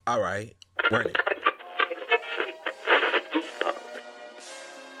All right, run it.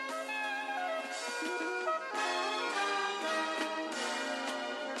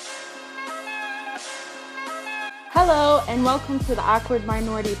 Hello, and welcome to the Awkward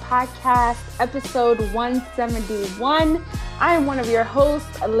Minority Podcast, episode 171. I am one of your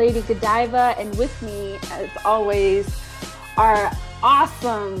hosts, Lady Godiva, and with me, as always, our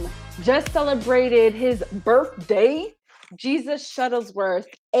awesome, just celebrated his birthday, Jesus Shuttlesworth,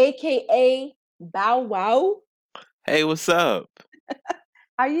 aka Bow Wow. Hey, what's up?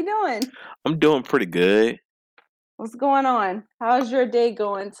 How you doing? I'm doing pretty good. What's going on? How's your day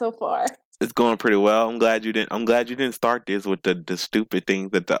going so far? It's going pretty well. I'm glad you didn't start this with the stupid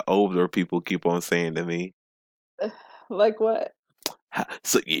things that the older people keep on saying to me. Like what?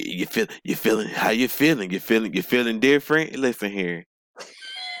 So you feeling how you feeling? You feeling different? Listen here.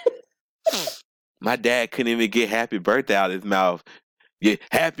 My dad couldn't even get happy birthday out of his mouth. Yeah,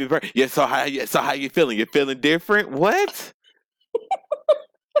 happy birthday. So how you feeling? You feeling different? What?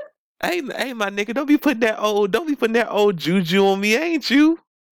 Hey, my nigga, don't be putting that old juju on me, ain't you?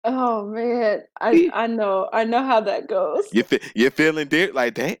 Oh man, I know how that goes. You feeling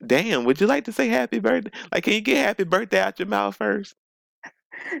like damn? Would you like to say happy birthday? Like, can you get happy birthday out your mouth first?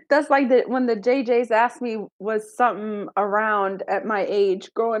 That's like when the JJs asked me was something around at my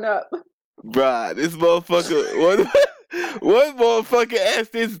age growing up. Bruh, this motherfucker. What motherfucker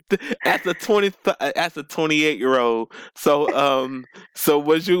asked this as a 28-year-old? So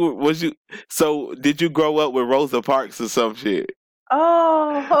was you? So did you grow up with Rosa Parks or some shit?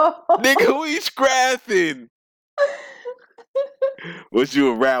 Oh, Nigga, who you scrapping? Was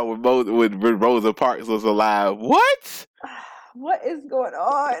you around when Rosa Parks was alive? What? what is going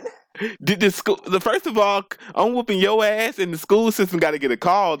on? Did the school? First of all, I'm whooping your ass, and the school system got to get a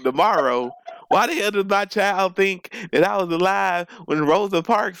call tomorrow. Why the hell does my child think that I was alive when Rosa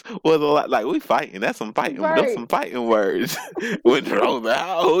Parks was alive? Like, we fighting? That's some fighting. Those Right. some fighting words. When Rosa,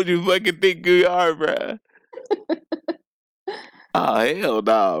 how old you fucking think you are, bruh? Oh hell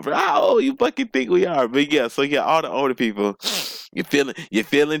no, bro. How old you fucking think we are? But yeah, so yeah, all the older people, you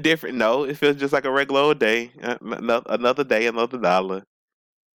feeling different? No, it feels just like a regular old day. Another day, another dollar.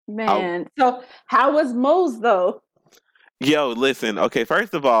 Man. So how was Mo's though? Yo, listen. Okay,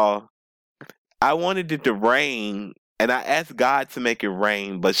 first of all, I wanted it to rain, and I asked God to make it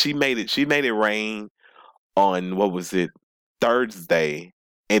rain, but she made it. She made it rain on what was it, Thursday,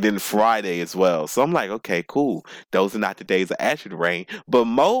 and then Friday as well. So I'm like, okay, cool. Those are not the days that actually rain. But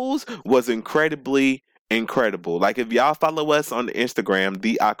Mo's was incredibly incredible. Like if y'all follow us on Instagram,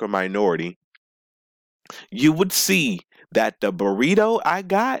 the Aqua Minority, you would see that the burrito I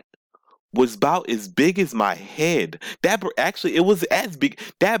got was about as big as my head. Actually, it was as big.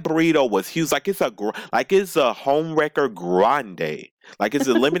 That burrito was huge. Like it's a home wrecker grande. Like it's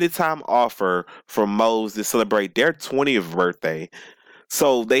a limited time offer from Moe's to celebrate their 20th birthday.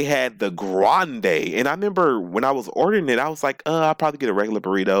 So they had the grande, and I remember when I was ordering it, I was like, I'll probably get a regular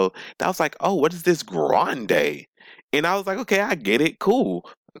burrito. And I was like, oh, what is this grande? And I was like, okay, I get it, cool.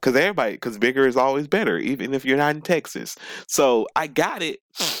 Because bigger is always better, even if you're not in Texas. So I got it,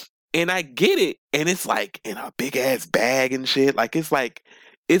 and I get it, and it's like in a big ass bag and shit. This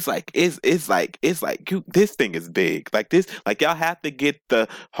thing is big. Like y'all have to get the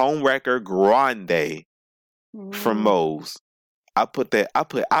home wrecker grande from Mm. Moe's. Cause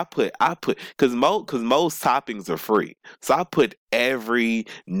most toppings are free. So I put every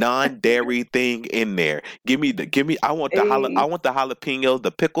non-dairy thing in there. I Hey. want the jalapenos,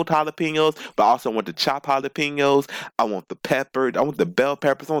 the pickled jalapenos, but I also want the chopped jalapenos. I want the pepper, I want the bell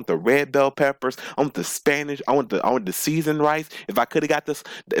peppers, I want the red bell peppers, I want the Spanish, I want the seasoned rice. If I could have got the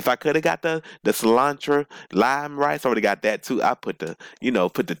cilantro lime rice, I would have got that too. I put the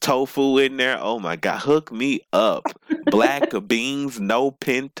tofu in there. Oh my god, hook me up. Black beans, no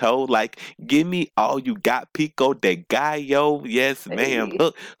pinto. Like, give me all you got, pico de gallo. Yes, ma'am.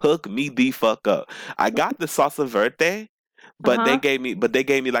 Hey. Hook me the fuck up. I got the salsa verde, Uh-huh. but they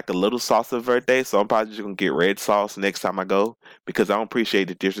gave me like a little salsa verde. So I'm probably just gonna get red sauce next time I go because I don't appreciate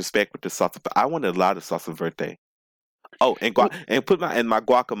the disrespect with the salsa. But I wanted a lot of salsa verde. Oh, and my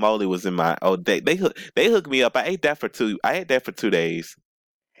guacamole was in my. Oh, they hooked me up. I ate that for 2 days.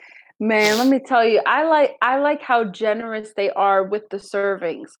 Man, let me tell you, I like how generous they are with the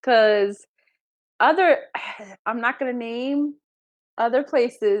servings because other I'm not gonna name other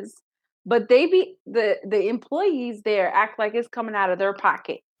places, but they be the employees there act like it's coming out of their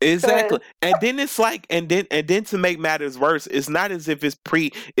pocket. Exactly. 'Cause And then it's like and then to make matters worse, it's not as if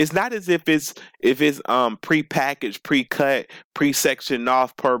it's not as if it's pre-packaged, pre-cut, pre-sectioned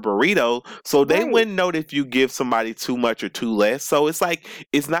off per burrito. So they right. wouldn't know if you give somebody too much or too less. So it's like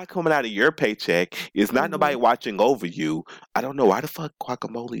it's not coming out of your paycheck. It's not Hmm. nobody watching over you. I don't know why the fuck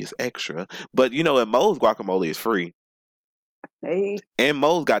guacamole is extra. But you know, at Moe's guacamole is free. Hey. And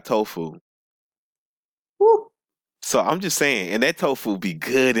Moe's got tofu. Woo. So I'm just saying, and that tofu be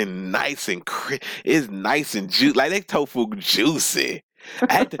good and nice and it's nice and juicy. Like that tofu juicy.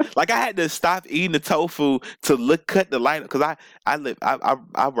 I had to stop eating the tofu to cut the light because I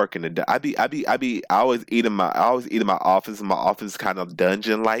work in the I always eat in my office, and my office is kind of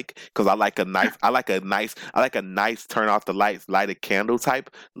dungeon like because I like a nice turn off the lights, light a candle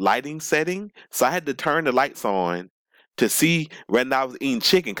type lighting setting. So I had to turn the lights on to see when I was eating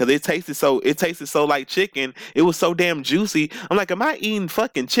chicken because it tasted so like chicken. It was so damn juicy. I'm like, am I eating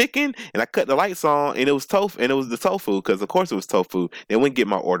fucking chicken? And I cut the lights on, and it was tofu, and it was the tofu because of course it was tofu. They wouldn't get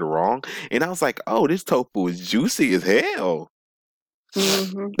my order wrong, and I was like, oh, this tofu is juicy as hell.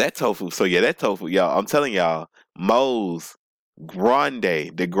 Hmm. That tofu. So yeah, that tofu, y'all. I'm telling y'all, Moe's the grande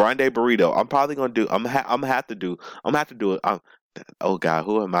burrito. I'm probably gonna do. I'm gonna have to do. I'm gonna have to do it. Oh God,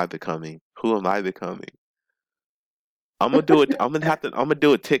 who am I becoming? Who am I becoming? I'm gonna do it. I'm gonna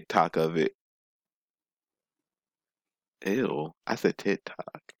do a TikTok of it. Ew, I said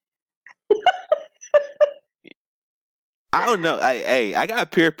TikTok. I don't know. I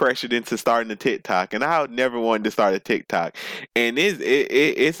got peer pressured into starting a TikTok, and I never wanted to start a TikTok. And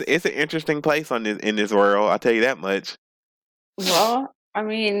it's an interesting place on this in this world. I'll tell you that much. Well, I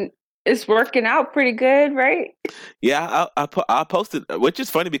mean, it's working out pretty good, right? Yeah, I posted, which is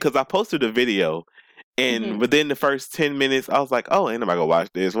funny because I posted a video, and Hmm. within the first 10 minutes, I was like, "Oh, ain't nobody gonna watch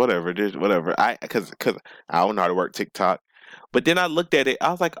this? Whatever, this, whatever." Because I don't know how to work TikTok, but then I looked at it.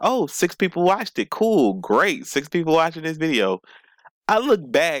 I was like, "Oh, 6 people watched it. Cool, great. 6 people watching this video." I looked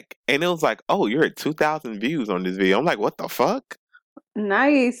back, and it was like, "Oh, you're at 2,000 views on this video." I'm like, "What the fuck?"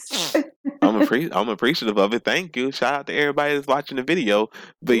 Nice. I'm appreciative of it. Thank you. Shout out to everybody that's watching the video.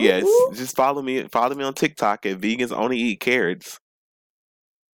 But Woo yes, woo. just follow me on TikTok at Vegans Only Eat Carrots.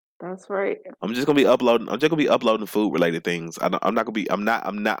 That's right. I'm just gonna be uploading food related things. I'm not gonna be. I'm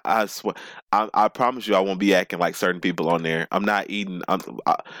not. I swear. I promise you, I won't be acting like certain people on there. I'm not eating.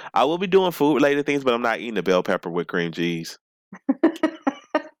 I will be doing food related things, but I'm not eating the bell pepper with cream cheese.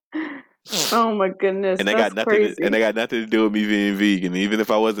 Oh my goodness, And they that's got nothing. And crazy. they got nothing to do with me being vegan. Even if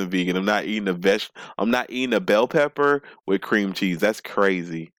I wasn't vegan, I'm not eating I'm not eating a bell pepper with cream cheese. That's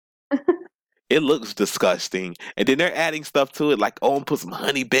crazy. It looks disgusting. And then they're adding stuff to it like, oh, I'm gonna put some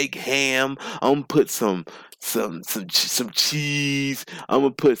honey baked ham. I'm gonna put some cheese. I'm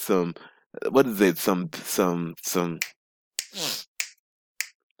gonna put some what is it? Some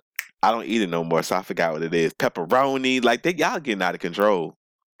I don't eat it no more, so I forgot what it is. Pepperoni. Like y'all getting out of control.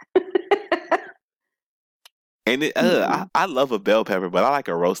 And Mm-mm. I love a bell pepper, but I like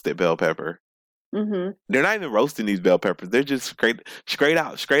a roasted bell pepper. Mhm. They're not even roasting these bell peppers. They're just straight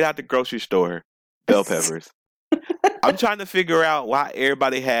out the grocery store bell peppers. I'm trying to figure out why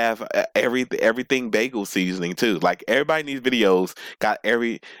everybody have everything bagel seasoning too. Like everybody in these videos got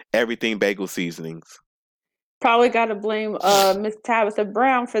everything bagel seasonings. Probably gotta blame Miss Tabitha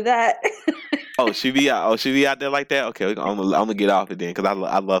Brown for that. Oh, she be out there like that. Okay, I'm gonna get off it then because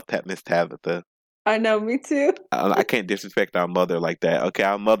I love Miss Tabitha. I know, me too. I can't disrespect our mother like that. Okay,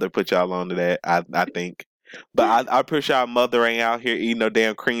 our mother put y'all onto that. I think, but I'm pretty sure our mother ain't out here eating no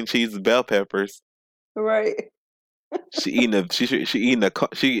damn cream cheese and bell peppers. Right. She eating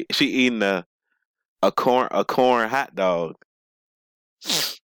a corn hot dog.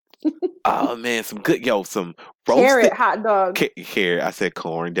 Oh man, some Carrot roasted hot dog. here. I said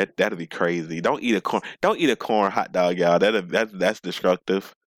corn. That'll be crazy. Don't eat a corn. Don't eat a corn hot dog, y'all. That's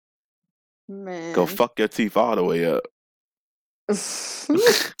destructive. Go Man. fuck your teeth all the way up.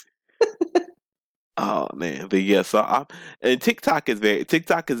 Oh man, but yeah, and TikTok is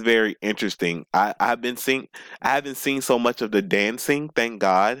very interesting. I haven't seen so much of the dancing, thank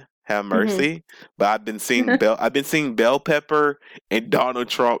God, have Mhm. mercy. But I've been seeing bell pepper and Donald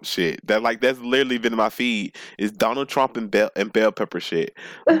Trump shit. That's literally been in my feed is Donald Trump and bell pepper shit.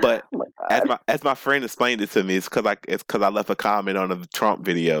 But Oh my as god. my friend explained it to me, it's because I left a comment on a Trump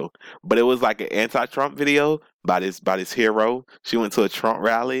video, but it was like an anti-Trump video by this hero. She went to a Trump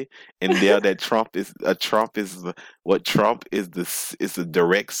rally and yelled that Trump is the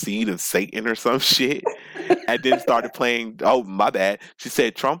direct seed of Satan or some shit, and then started playing. Oh my bad. She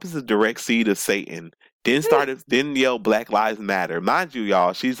said Trump is a direct seed of Satan. Then yell Black Lives Matter. Mind you,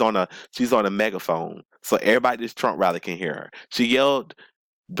 y'all, she's on a megaphone, so everybody at this Trump rally can hear her. She yelled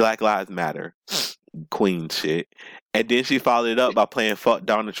Black Lives Matter, Queen shit. And then she followed it up by playing "Fuck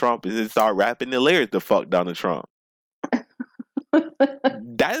Donald Trump" and then start rapping the lyrics to "Fuck Donald Trump."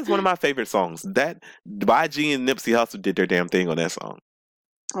 That is one of my favorite songs. That YG and Nipsey Hussle did their damn thing on that song.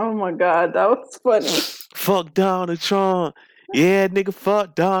 Oh my god, that was funny. Fuck Donald Trump. Yeah, nigga,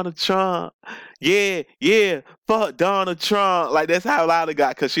 fuck Donald Trump. Yeah, yeah, fuck Donald Trump. Like, that's how loud it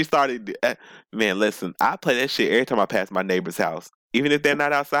got because she started. Man, listen, I play that shit every time I pass my neighbor's house, even if they're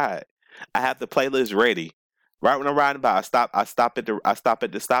not outside. I have the playlist ready. Right when I'm riding by, I stop at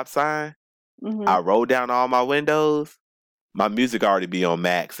the stop sign. I Hmm. roll down all my windows. My music already be on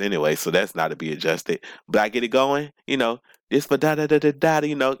max anyway, so that's not to be adjusted. But I get it going, this for da da da da da,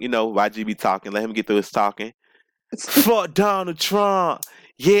 YG be talking, let him get through his talking. Fuck Donald Trump.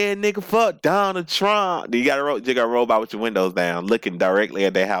 Yeah, nigga, fuck Donald Trump. Then you gotta roll by with your windows down, looking directly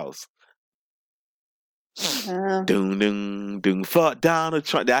at their house. Yeah. Doom doom doom. Fuck Donald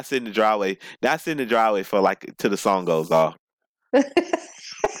Trump. That's in the driveway. That's in the driveway for like till the song goes off.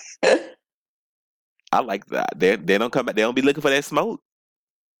 I like that. They don't come back. They don't be looking for that smoke.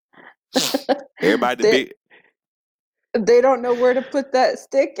 Everybody the they big they don't know where to put that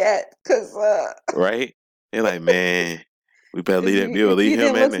stick at because right. They're like, man, we better if leave that. you We better if leave you him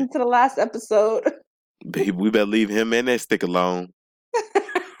didn't in there. listen to the last episode. We better leave him in there. Stick alone.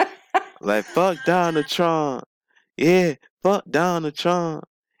 Like fuck Donald Trump. Yeah, fuck Donald Trump.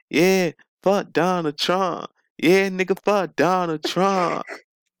 Yeah, fuck Donald Trump. Yeah, nigga, fuck Donald Trump.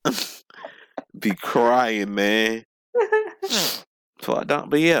 Be crying, man.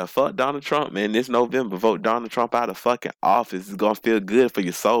 But yeah, fuck Donald Trump, man. This November, vote Donald Trump out of fucking office. It's gonna feel good for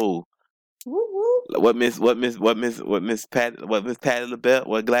your soul. Woo woo. What Miss Patty LaBelle,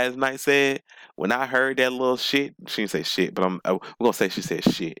 what Gladys Knight said. When I heard that little shit, she didn't say shit, but we're gonna say she said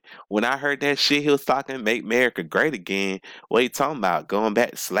shit. When I heard that shit, he was talking make America great again. What he talking about? Going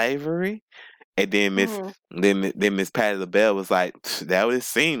back to slavery? And then Mm. Miss Patty LaBelle was like, that what it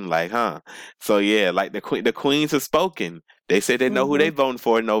seemed like, huh? So yeah, like the queens have spoken. They said they know who they Mhm. voting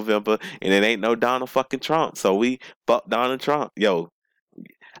for in November, and it ain't no Donald fucking Trump. So we fuck Donald Trump. Yo,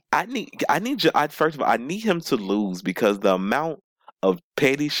 first of all, I need him to lose because the amount of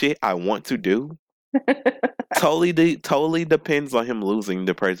petty shit I want to do totally depends on him losing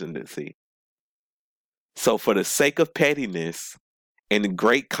the presidency. So for the sake of pettiness and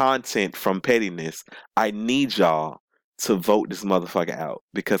great content from pettiness, I need y'all to vote this motherfucker out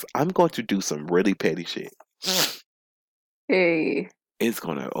because I'm going to do some really petty shit. Hey. It's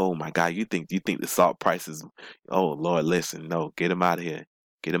gonna. Oh my god! You think the salt prices? Oh Lord, listen, no, get him out of here.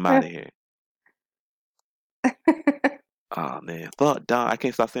 Get him out of here. Oh man, fuck Don. I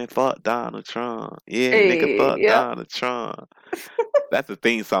can't stop saying fuck Donald Trump. Yeah, nigga, Hey. fuck Yep. Donald Trump. That's the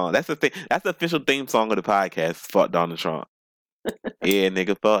theme song. That's the thing. That's the official theme song of the podcast. Fuck Donald Trump. Yeah,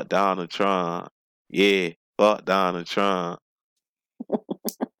 nigga, fuck Donald Trump. Yeah, fuck Donald Trump.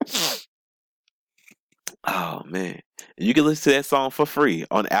 Oh man, you can listen to that song for free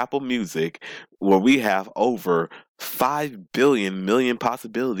on Apple Music, where we have over 5 billion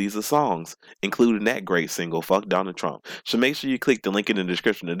possibilities of songs, including that great single "Fuck Donald Trump." So make sure you click the link in the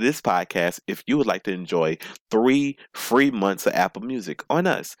description of this podcast if you would like to enjoy 3 free months of Apple Music on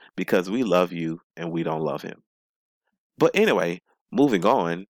us because we love you and we don't love him. But anyway, moving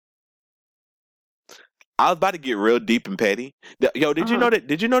on. I was about to get real deep and petty. Yo, did you Uh-huh. know that?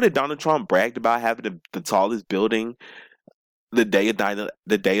 Did you know that Donald Trump bragged about having the tallest building the day of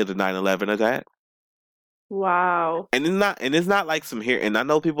the 9/11 attack? Wow. And it's not like some here. And I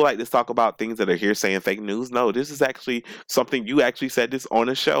know people like to talk about things that are hearsay and fake news. No, this is actually something you actually said this on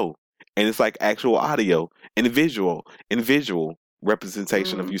a show, and it's like actual audio and visual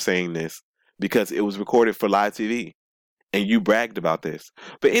representation of Mm. you saying this because it was recorded for live TV, and you bragged about this.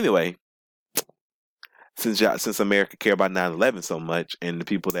 But anyway, since America care about 9/11 so much and the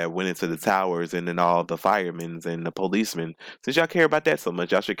people that went into the towers and then all the firemen and the policemen, since y'all care about that so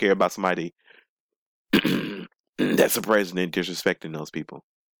much, y'all should care about somebody that's the president disrespecting those people.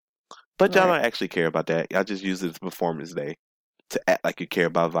 But y'all Right. don't actually care about that. Y'all just use it as Performance Day to act like you care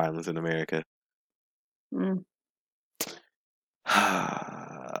about violence in America. Mm.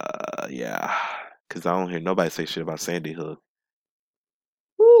 Yeah, because I don't hear nobody say shit about Sandy Hook.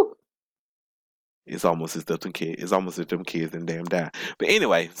 Woo. It's almost as if them kids. It's almost as if them kids and damn die. But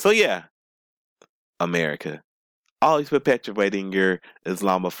anyway, so yeah, America always perpetuating your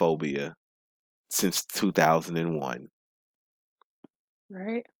Islamophobia since 2001.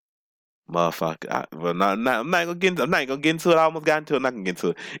 Right. Motherfucker. I'm not gonna get into it. I almost got into it. I'm not gonna get into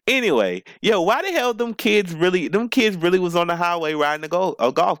it. Anyway, yo, why the hell them kids really was on the highway riding a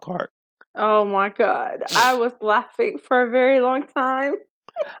golf cart? Oh my god. I was laughing for a very long time.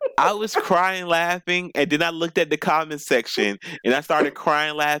 I was crying laughing, and then I looked at the comment section, and I started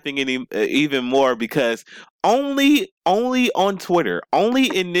crying laughing and even more because only on Twitter, only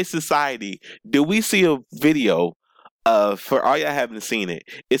in this society do we see a video of, for all y'all haven't seen it,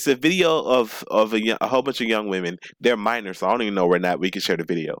 it's a video of a whole bunch of young women. They're minors, so I don't even know where not we can share the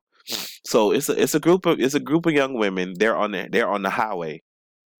video. So it's a group of young women. They're on the highway,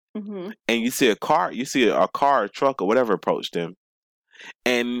 Mm-hmm. and you see a car, a truck, or whatever approach them,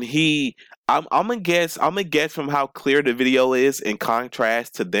 and I'm gonna guess from how clear the video is in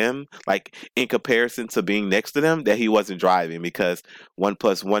contrast to them, like in comparison to being next to them, that he wasn't driving because 1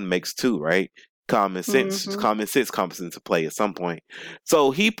 plus 1 makes 2, right? Mm-hmm. Common sense comes into play at some point.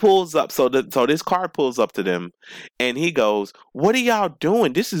 So he pulls up. So this car pulls up to them, and he goes, "What are y'all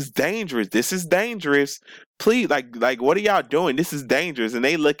doing? This is dangerous. This is dangerous. Please, what are y'all doing? This is dangerous." And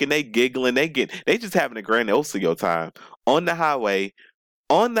they looking, they giggling, they just having a grand Oseo time on the highway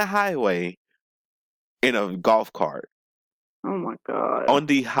on the highway in a golf cart Oh my God. on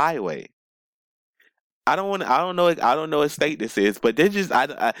the highway. I don't know what state this is, but they just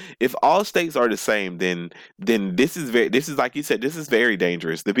if all states are the same, then this is like you said, this is very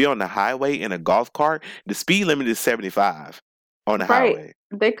dangerous to be on the highway in a golf cart. The speed limit is 75 on the Right. highway.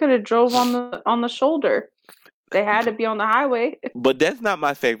 They could have drove on the shoulder. They had to be on the highway. But that's not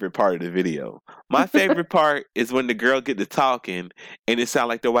my favorite part of the video. My favorite part is when the girl get to talking and it sounds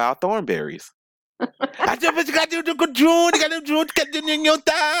like the wild thornberries. I just what you got to do to June. You got to June. Got to do your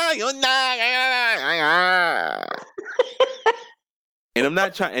And I'm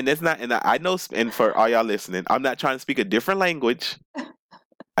not trying. And that's not. And I know. And for all y'all listening, I'm not trying to speak a different language.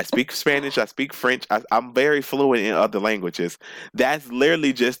 I speak Spanish. I speak French. I'm very fluent in other languages. That's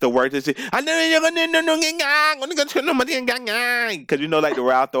literally just the word that because you know, like the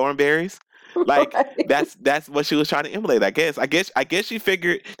wild thornberries. Like Right. that's what she was trying to emulate. I guess she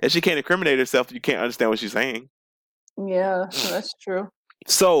figured that she can't incriminate herself if you can't understand what she's saying. Yeah, that's true.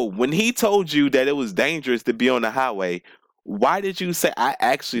 So when he told you that it was dangerous to be on the highway, why did you say? I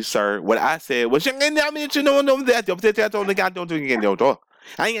actually, sir, what I said was, I'm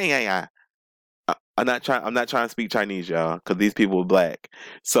not trying. I'm not trying to speak Chinese, y'all, because these people are black.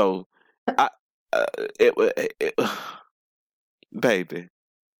 So, I, uh, it, it, baby,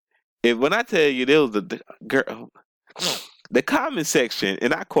 if when I tell you there was the girl, the comment section,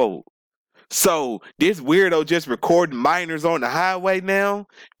 and I quote. So this weirdo just recording minors on the highway now.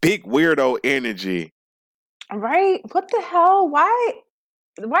 Big weirdo energy. Right? What the hell? Why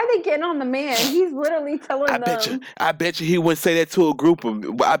they getting on the man? He's literally telling them. I bet you he wouldn't say that to a group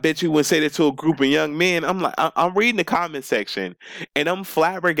of. I bet you he wouldn't say that to a group of young men. I'm like, I'm reading the comment section, and I'm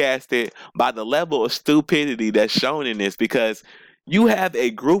flabbergasted by the level of stupidity that's shown in this because you have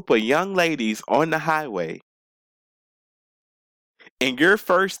a group of young ladies on the highway, and your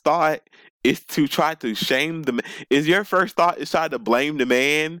first thought is to try to shame them. Is your first thought is try to blame the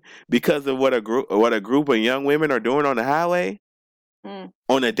man because of what a group of young women are doing on the highway, Mm,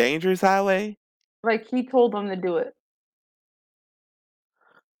 on a dangerous highway? like he told them to do it.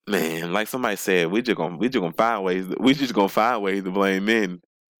 Man, like somebody said, we just gonna find ways. We just gonna find ways to blame men.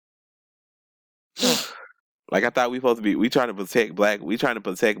 Like I thought we supposed to be. We trying to protect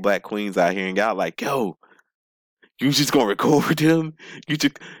black queens out here, and y'all like, yo, you just gonna record them? You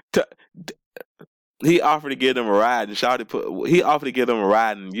just. T- he offered to give them a ride, and he offered to give them a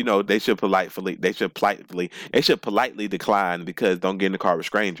ride, and you know they should politely decline because don't get in the car with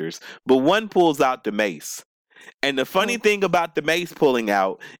strangers. But one pulls out the mace. And the funny Mm, thing about the mace pulling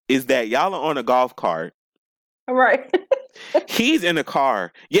out is that y'all are on a golf cart. right. He's in a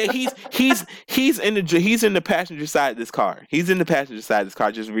car. Yeah, he's in the passenger side of this car. He's in the passenger side of this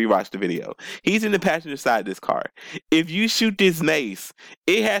car. Just rewatch the video. He's in the passenger side of this car. If you shoot this mace,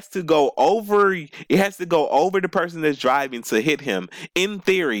 it has to go over. It has to go over the person that's driving to hit him. In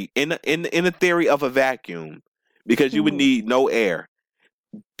theory, in a theory of a vacuum, because you would Mhm. need no air.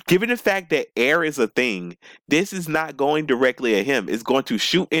 Given the fact that air is a thing, this is not going directly at him. It's going to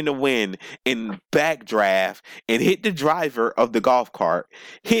shoot in the wind in backdraft and hit the driver of the golf cart,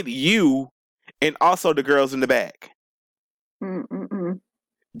 hit you, and also the girls in the back. Mm-mm-mm.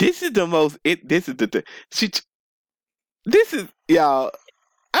 This is the most. This is the thing. This is y'all.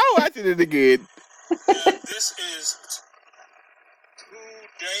 I'm watching it again. This is too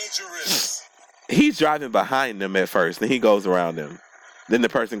dangerous. He's driving behind them at first, then he goes around them. Then the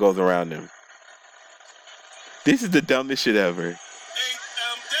person goes around them. This is the dumbest shit ever. Hey,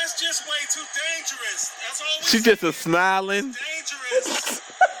 that's just way too dangerous. That's all we She's just a smiling. dangerous.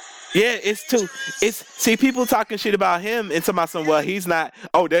 Yeah, it's too. It's see people talking shit about him and talking about some. Well, he's not.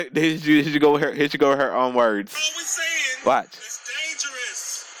 Oh, here she go with her. Here she go with her own words. All we saying. Watch. It's dangerous.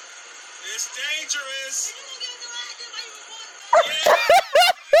 It's dangerous. Yeah,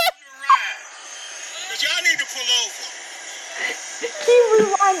 you're right. But y'all need to pull over. Can you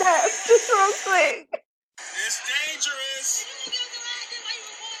rewind that just real quick? It's dangerous.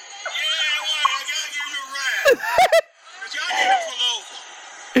 Yeah, well, I gotta give you a ride. But y'all need to pull over.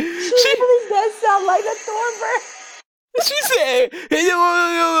 She really does sound like a Thornburg. She said, "You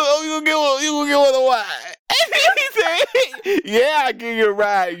gonna get one of why?" He said, "Yeah, I give you a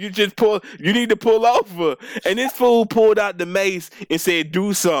ride. You need to pull over." And this fool pulled out the mace and said,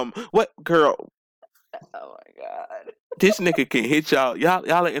 "Do something." What, girl? Oh my god. This nigga can hit y'all. Y'all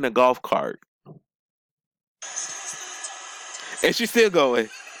are in a golf cart, and she's still going.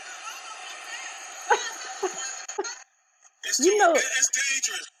 It's You know, it's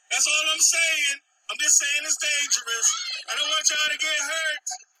dangerous. That's all I'm saying. I'm just saying it's dangerous. I don't want y'all to get hurt.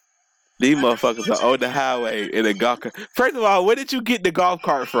 These motherfuckers are on the highway in a golf cart. First of all, where did you get the golf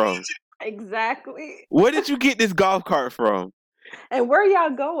cart from? exactly. Where did you get this golf cart from? And where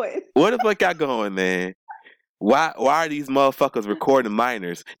y'all going? Where the fuck y'all going, man? Why are these motherfuckers recording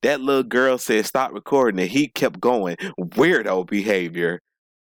minors? That little girl said stop recording and he kept going. Weirdo behavior.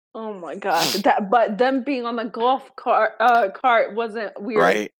 Oh my god. But them being on the golf cart wasn't weird.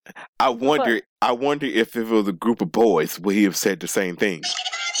 Right? I wonder if it was a group of boys, would he have said the same thing?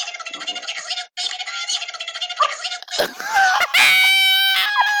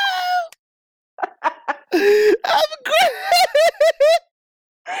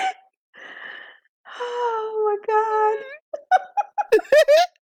 Oh my god.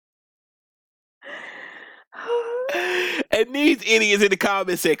 And these idiots in the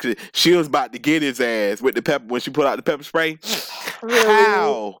comment section, she was about to get his ass with the pepper when she put out the pepper spray. Really?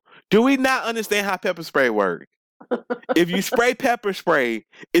 How? Do we not understand how pepper spray works? If you spray pepper spray,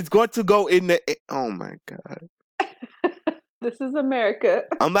 it's going to go in the. Oh my god! This is America.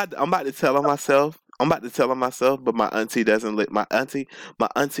 I'm about to tell on myself. But my auntie doesn't let my auntie.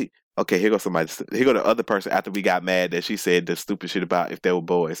 Okay, here goes somebody. Here go the other person after we got mad that she said the stupid shit about if they were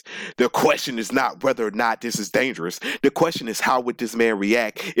boys. The question is not whether or not this is dangerous. The question is how would this man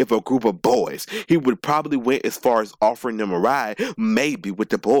react if a group of boys? He would probably went as far as offering them a ride. Maybe with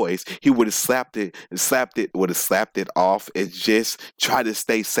the boys, he would have slapped it off and just try to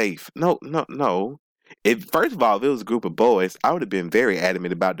stay safe. No. If first of all, if it was a group of boys, I would have been very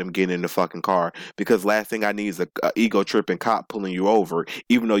adamant about them getting in the fucking car because last thing I need is a ego tripping cop pulling you over,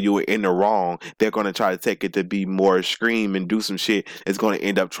 even though you were in the wrong. They're gonna try to take it to be more extreme and do some shit that's gonna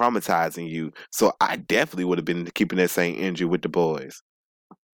end up traumatizing you. So I definitely would have been keeping that same energy with the boys.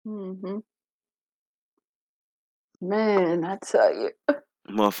 Mm-hmm. Man, I tell you.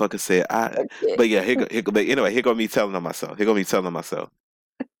 Motherfucker said I. Okay. But yeah, but anyway, here go me telling on myself.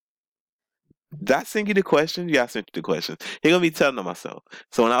 Did I send you the question? Yeah, I sent you the question. He gonna be telling on myself.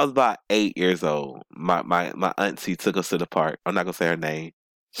 So when I was about 8 years old, my auntie took us to the park. I'm not gonna say her name,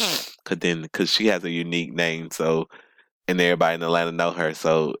 cause she has a unique name. So and everybody in Atlanta know her.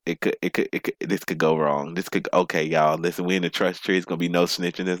 So this could go wrong. Okay, y'all. Listen, we in the trust tree. It's gonna be no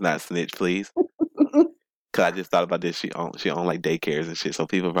snitching. It's not snitch, please. Cause I just thought about this. She own like daycares and shit. So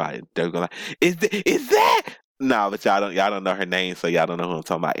people probably they're gonna like, is that? No, but y'all don't know her name, so y'all don't know who I'm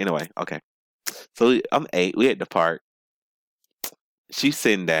talking about. Anyway, okay. So I'm 8. We at the park. She's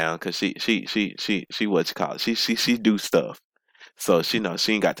sitting down because she what you call it. She do stuff. So she knows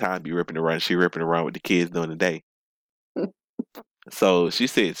she ain't got time to be ripping around. She ripping around with the kids during the day. So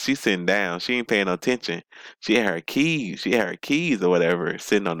she's sitting down. She ain't paying no attention. She had her keys. Or whatever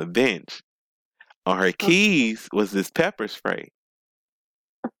sitting on the bench. On her keys was this pepper spray.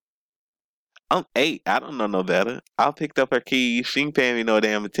 I'm 8. I don't know no better. I picked up her keys. She ain't paying me no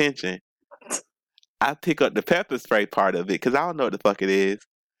damn attention. I pick up the pepper spray part of it because I don't know what the fuck it is.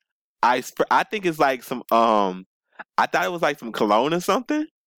 I think it's like some I thought it was like some cologne or something.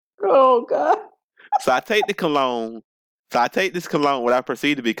 Oh god. So I take the cologne. So I take this cologne, what I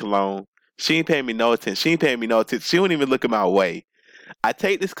perceive to be cologne. She ain't paying me no attention. She wouldn't even look at my way. I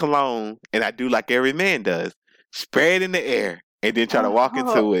take this cologne and I do like every man does. Spray it in the air and then try to walk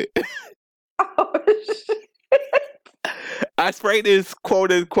into it. Oh shit. I spray this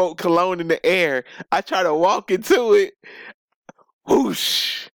quote unquote cologne in the air. I try to walk into it.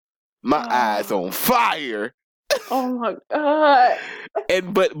 Whoosh. My eyes on fire. Oh my god.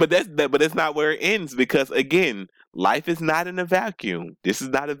 And but that's not where it ends because again, life is not in a vacuum. This is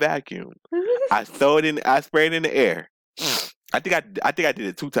not a vacuum. I spray it in the air. I think I did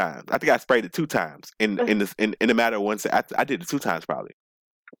it 2 times. I think I sprayed it 2 times in a matter of 1 second. I did it 2 times probably.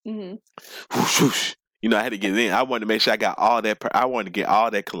 Mm-hmm. Whoosh, whoosh. You know, I had to get it in. I wanted to make sure I got all that. I wanted to get all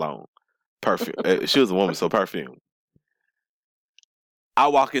that cologne. Perfect. She was a woman, so perfume. I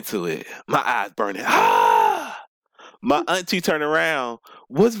walk into it. My eyes burning. Ah! My auntie turn around.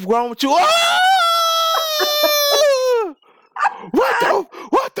 What's wrong with you? Ah! What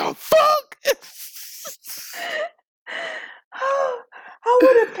the fuck? I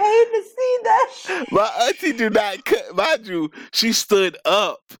would have paid to see that shit. My auntie do not cut. Mind you, she stood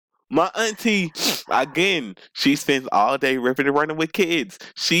up. My auntie, again, she spends all day ripping and running with kids.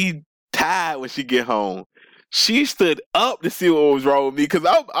 She tired when she get home. She stood up to see what was wrong with me because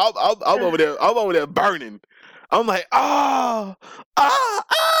I'm over there. I'm over there burning. I'm like,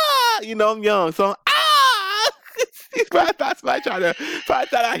 you know, I'm young, so She probably thought somebody probably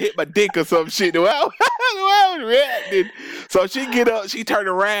thought I hit my dick or some shit. The way I was reacting. So she get up, she turn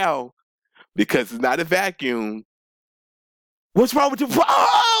around because it's not a vacuum. What's wrong with you?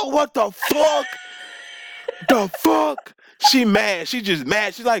 Oh, what the fuck? The fuck? She mad. She just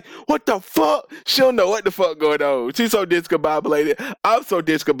mad. She's like, what the fuck? She don't know what the fuck going on. She's so discombobulated. I'm so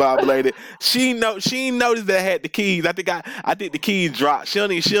discombobulated. She ain't noticed that I had the keys. I think the keys dropped. She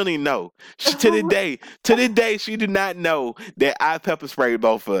don't even know. To this day, she did not know that I pepper sprayed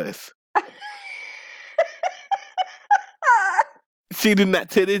both of us. She did not,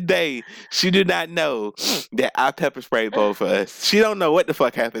 to this day, she did not know that I pepper sprayed both of us. She don't know what the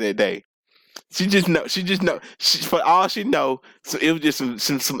fuck happened that day. She just know. For all she know, so it was just some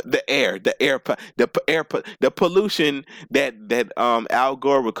the pollution that Al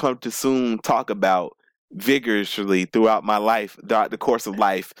Gore would come to soon talk about vigorously throughout my life, throughout the course of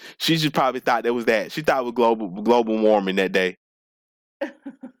life. She just probably thought that was that. She thought it was global warming that day.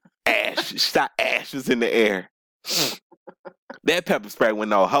 Ash, she thought ash was in the air. That pepper spray went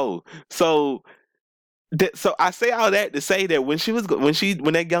no hole. So I say all that to say that when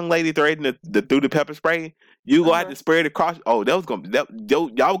that young lady threatened to threw the pepper spray, you gonna have to spray it across. Oh, that was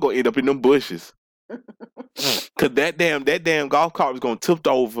y'all gonna end up in them bushes. Cause that damn golf cart was gonna tip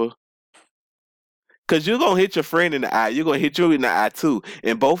over. Cause you're gonna hit your friend in the eye. You're gonna hit you in the eye too,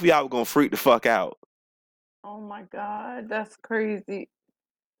 and both of y'all were gonna freak the fuck out. Oh my God, that's crazy.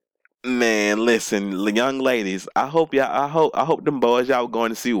 Man, listen, young ladies. I hope them boys y'all were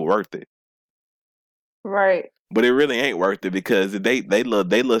going to see were worth it. Right. But it really ain't worth it because if they little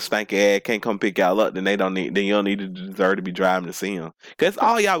stanky ass can't come pick y'all up, then you don't need to deserve to be driving to see them. Cause that's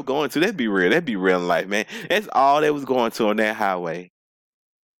all y'all was going to. That'd be real. That'd be real in life, man. That's all they was going to on that highway.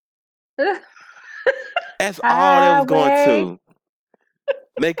 That's all they was going to.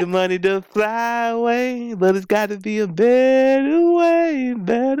 Making money to fly away, but it's got to be a better way,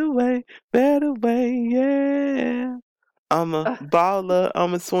 yeah. I'm a baller,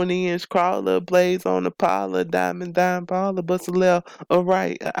 I'm a 20-inch crawler, blaze on the parlor, diamond dime baller, bust a left or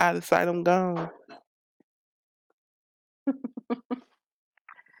right, out of sight, I'm gone.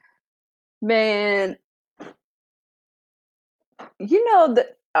 Man, you know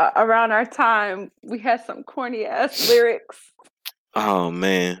that around our time we had some corny ass lyrics. Oh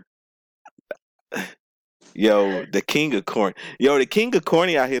man. Yo, the king of corny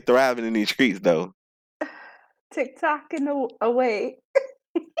out here thriving in these streets though. TikTok away.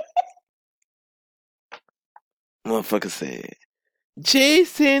 Motherfucker said,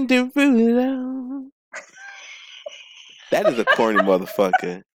 Jason Derulo. That is a corny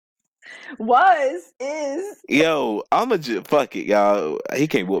motherfucker. Is. Yo, I'ma just fuck it, y'all. He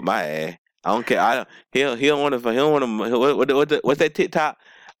can't whoop my ass. I don't care. He don't want to. What's that TikTok?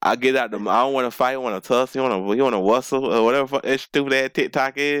 I get out the. I don't want to fight. I want to tuss. He want to wustle or whatever that stupid ass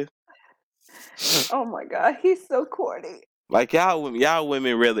TikTok is. Oh my God, he's so corny. Like y'all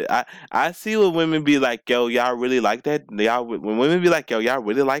women really. I see what women be like. Yo, y'all really like that. When women be like, yo, y'all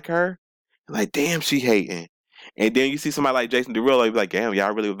really like her. Like, damn, she hating. And then you see somebody like Jason Derulo, you be like, damn,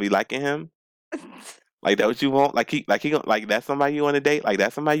 y'all really be liking him. Like that what you want? Like he like that's somebody you want to date? Like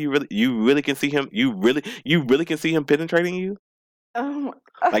that's somebody you really can see him? You really can see him penetrating you? Oh my.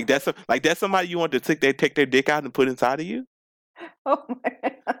 Like that's somebody you want to take their dick out and put inside of you? Oh my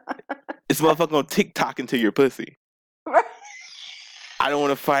God. It's motherfucker on TikTok into your pussy. Right. I don't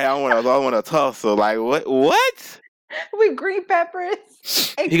want to fight. I want to tussle. Like what? With green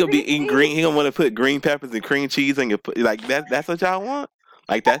peppers. He gonna be eating green. He gonna want to put green peppers and cream cheese on your like that. That's what y'all want.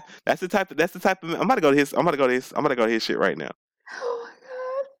 Like that's the type of. I'm about to go to his shit right now. Oh my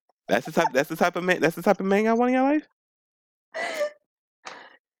God. That's the type of man. That's the type of man I want in your life.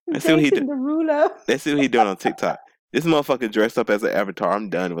 Let's see Jason Derulo. Let's see what he doing on TikTok. This motherfucker dressed up as an avatar. I'm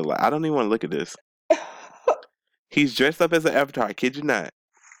done with it. I don't even want to look at this. He's dressed up as an avatar. I kid you not.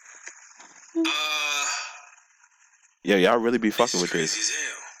 Yo, y'all really be fucking with this. Crazy as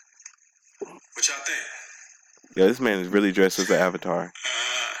hell. What y'all think? Yo, this man is really dressed as an avatar.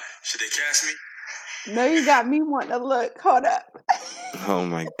 Should they cast me? No, you got me wanting to look. Hold up. Oh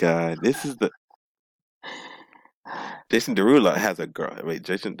my God, this is the Jason Derulo has a girl. Wait,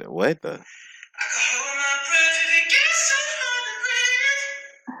 Jason, what the?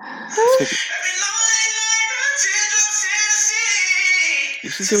 This nigga, you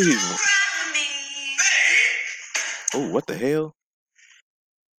should see what he's. Oh, what the hell?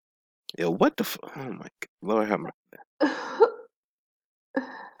 Yo, what the? Oh my God, Lord have mercy.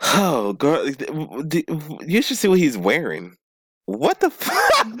 Oh, girl, you should see what he's wearing. What the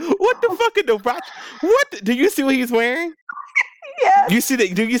fuck? What the fuck in the watch? What? Do you see what he's wearing? Yes. You see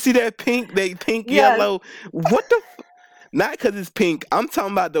that? Do you see that pink? That pink Yes. yellow? What the? Not because it's pink. I'm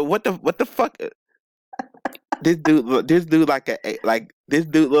talking about the what the fuck? This dude look like this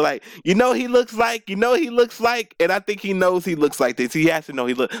dude look like he looks like, and I think he knows he looks like this. He has to know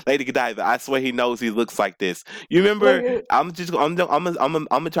he look Lady Godiva. I swear he knows he looks like this. You remember? I'm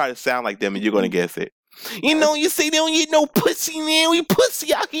gonna try to sound like them, and you're gonna guess it. You say they don't get no pussy, man. We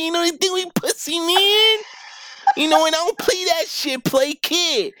pussy out here. They think we pussy, man. And I don't play that shit. Play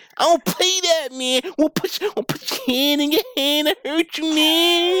kid. I don't play that, man. We'll put your hand in your hand and hurt you,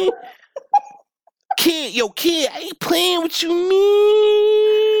 man. Kid, I ain't playing with you,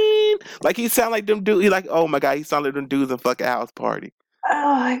 man. Like he sound like them dudes. He like, oh my God, he sound like them dudes in fucking house party.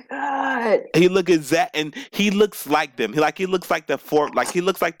 Oh my God. He look exact, and he looks like them. He looks like the fourth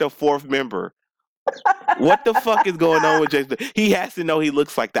member. What the fuck is going on with Jason? He has to know he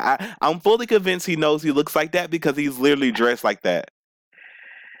looks like that. I'm fully convinced he knows he looks like that because he's literally dressed like that.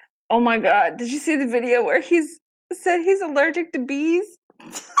 Oh my God. Did you see the video where he's said he's allergic to bees?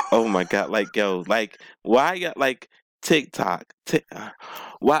 Oh my God. Like, yo, like, why you got like TikTok?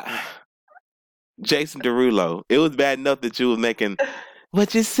 Why? Jason Derulo. It was bad enough that you was making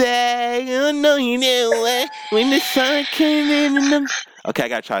what you say. Oh no, you know what? When the sun came in and them. Okay, I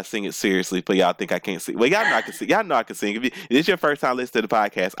gotta try to sing it seriously, but y'all think I can't sing. Well, y'all know I can sing. Y'all know I can sing. If it's your first time listening to the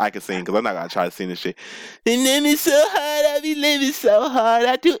podcast, I can sing because I'm not gonna try to sing this shit. And then it's so hard, I be living so hard.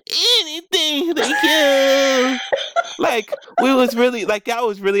 I do anything for you. Like we was really like y'all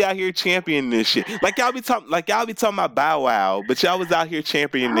was really out here championing this shit. Like y'all be talking about Bow Wow, but y'all was out here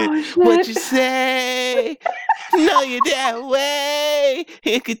championing it. What you say? No, you're that way.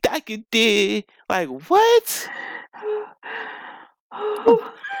 I could do. Like what?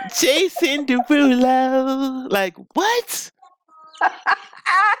 Jason Derulo. Like what?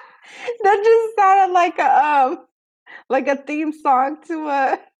 That just sounded like a theme song to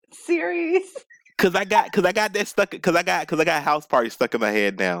a series. Cause I got that stuck. Cause I got House Party stuck in my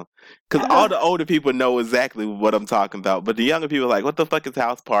head now. Cause all the older people know exactly what I'm talking about, but the younger people are like, what the fuck is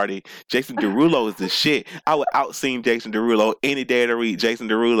House Party? Jason Derulo is the shit. I would out-sing Jason Derulo any day of the week. Jason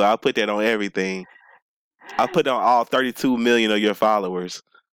Derulo, I'll put that on everything. I'll put it on all 32 million of your followers.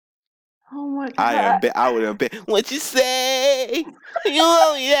 Oh my God. I would have been. What you say? You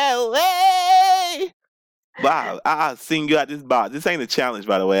want me that way? Wow, I'll sing you out this box. This ain't a challenge,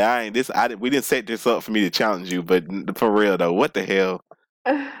 by the way. We didn't set this up for me to challenge you, but for real though, what the hell?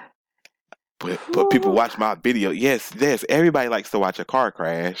 But people watch my video. Yes, everybody likes to watch a car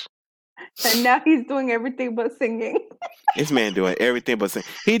crash. And now he's doing everything but singing. This man doing everything but sing.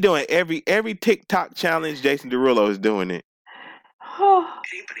 He doing every TikTok challenge. Jason Derulo is doing it.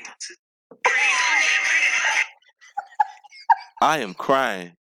 I am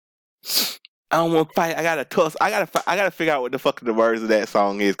crying. I don't want to fight. I gotta tussle. I gotta figure out what the fuck the words of that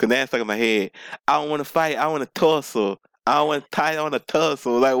song is, cause that's stuck in my head. I don't want to fight. I want to tussle. I don't want to tie on a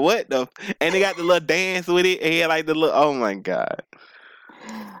tussle. Like what the? And they got the little dance with it. And he had like the little. Oh my God.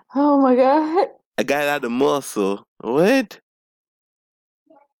 Oh my God. I got out the muscle. What?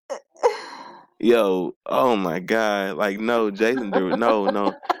 Yo. Oh my God. Like no, Jason Derulo.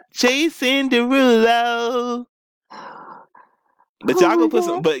 No. Jason Derulo. But y'all go put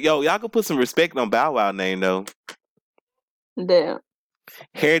some. But y'all go put some respect on Bow Wow name though. Damn.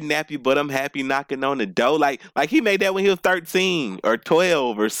 Hair nappy, but I'm happy knocking on the door. Like he made that when he was 13 or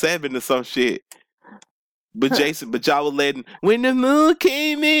 12 or 7 or some shit. But y'all were letting when the moon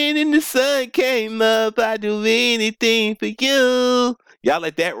came in and the sun came up, I'd do anything for you. Y'all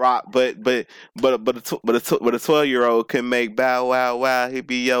let that rock, but a 12-year-old can make bow wow wow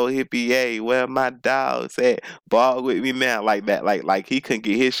hippie yo hippie yay. Where my dogs at? Ball with me now like that. Like he couldn't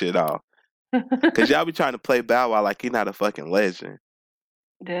get his shit off. Cause y'all be trying to play Bow Wow like he's not a fucking legend.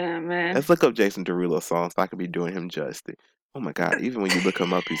 Damn, man. Let's look up Jason Derulo songs so I could be doing him justice. Oh my God, even when you look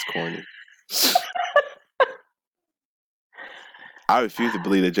him up, he's corny. I refuse to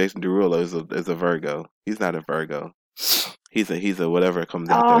believe that Jason Derulo is a Virgo. He's not a Virgo. He's a whatever comes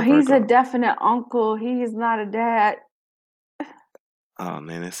out there. He's Virgo. a definite uncle. He's not a dad. Oh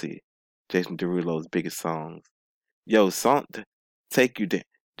man, let's see. Jason Derulo's biggest songs. Yo, Take you down.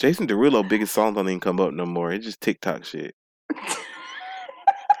 Jason Derulo biggest songs don't even come up no more. It's just TikTok shit.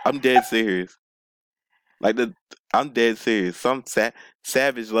 I'm dead serious. I'm dead serious.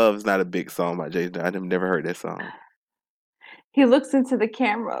 Savage Love is not a big song by Jason. I've never heard that song. He looks into the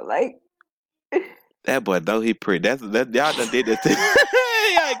camera like that boy, though he pretty. That y'all done did that.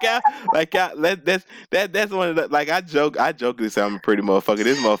 That's one of the I jokingly say I'm a pretty motherfucker.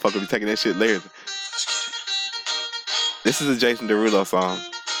 This motherfucker be taking that shit lyrics. This is a Jason Derulo song.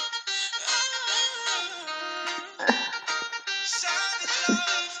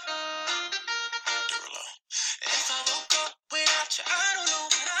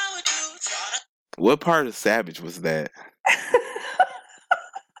 What part of Savage was that?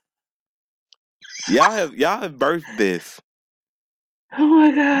 y'all have birthed this. Oh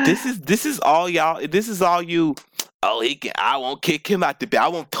my god. This is all y'all. This is all you. Oh, I won't kick him out the bed. I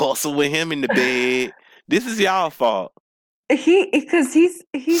won't tussle with him in the bed. This is y'all fault. Because he's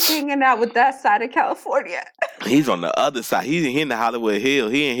hanging out with that side of California. He's on the other side. He's in the Hollywood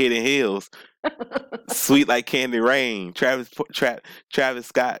Hills. He ain't hitting hills. Sweet like candy rain. Travis Scott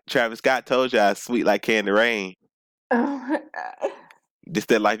told y'all sweet like candy rain. Oh my god. This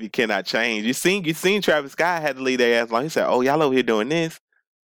that life you cannot change. You seen Travis Scott had to leave their ass alone. He said, "Oh, y'all over here doing this."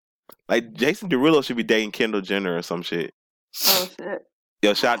 Like Jason Derulo should be dating Kendall Jenner or some shit. Oh shit.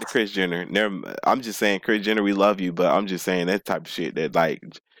 Yo, shout out to Kris Jenner. I'm just saying, Kris Jenner, we love you, but I'm just saying that type of shit that like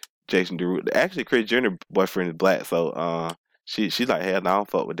Jason Derulo. Actually, Kris Jenner boyfriend is black, so she's like, hell, no, I don't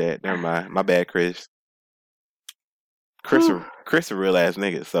fuck with that. Never mind. My bad, Chris. Chris a real ass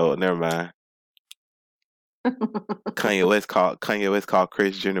nigga, so never mind. Kanye West called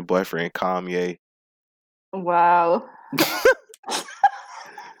Kris Jenner boyfriend Kanye. Wow.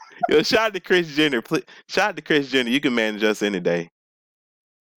 Yo, shout out to Kris Jenner. Shout out to Kris Jenner. You can manage us any day.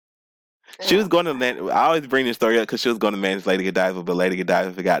 She was going to land. I always bring this story up because she was going to manage Lady Godiva, but Lady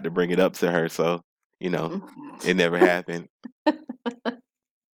Godiva forgot to bring it up to her, so it never happened.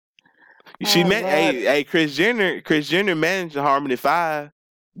 She Kris Jenner managed Harmony 5.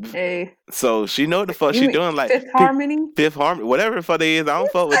 Hey. So she know what the fuck she doing. Like Fifth Harmony, whatever the fuck they is. I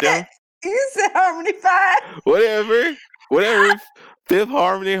don't fuck with them. You said Harmony 5. Whatever. Fifth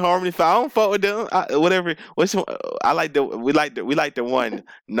Harmony 5. I don't fuck with them. Whatever. We like the one.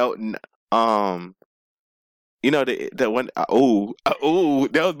 No. The one. That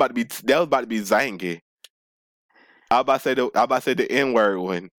was about to be Zangy. I was about to say the N-word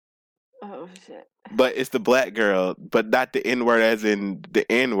one. Oh shit. But it's the black girl, but not the N-word as in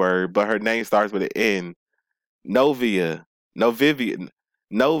the N-word, but her name starts with an N. Nova.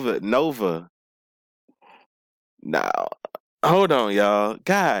 Now, hold on, y'all.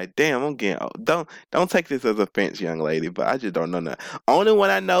 God damn, I'm getting don't take this as offense, young lady, but I just don't know that. Only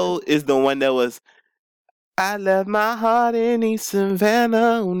one I know is the one that was I left my heart in East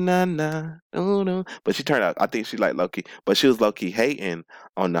Savannah, ooh, nah, nah, ooh, ooh. But she turned out, I think she like low-key, but she was low-key hating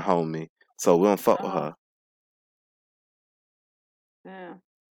on the homie, so we don't fuck with her. Yeah.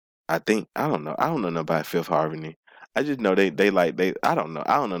 I don't know nothing about Fifth Harmony. I just know they I don't know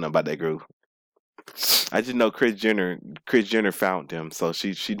nothing about that group. I just know Kris Jenner found them, so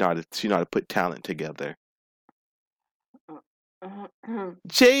she know how to put talent together.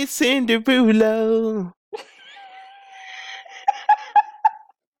 Jason Derulo.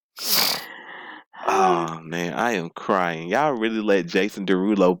 Oh man, I am crying. Y'all really let Jason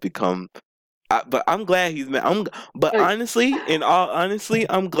Derulo become. But I'm glad he's. But honestly, in all honesty,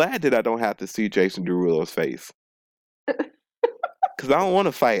 I'm glad that I don't have to see Jason Derulo's face. Cause I don't want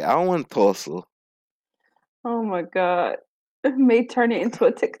to fight. I don't want to tussle. Oh my god! It may turn it into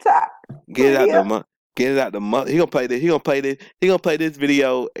a TikTok. Get it out the month. He gonna play this. He gonna play this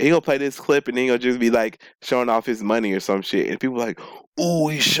video. He gonna play this clip, and then he gonna just be like showing off his money or some shit. And people like, "Ooh,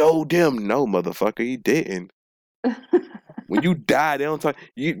 he showed them." No, motherfucker, he didn't. When you die, they don't talk.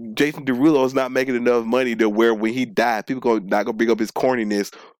 Jason Derulo is not making enough money to where when he died, people not gonna bring up his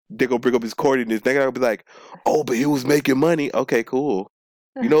corniness. They're gonna bring up his corniness. They're gonna be like, "Oh, but he was making money." Okay, cool.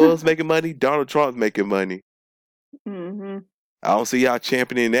 You know who else making money? Donald Trump's making money. Mm-hmm. I don't see y'all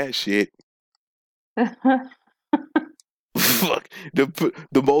championing that shit. Fuck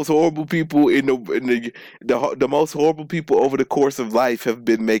the most horrible people the most horrible people over the course of life have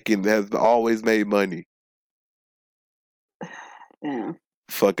always made money. Yeah.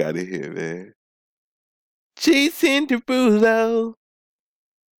 Fuck out of here, man. Jason Derulo.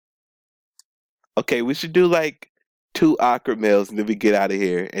 Okay, we should do like 2 awkward mails and then we get out of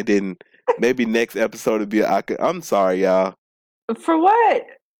here, and then maybe next episode will be an awkward. I'm sorry, y'all. For what?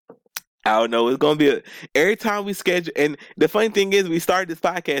 I don't know. It's gonna be every time we schedule. And the funny thing is, we started this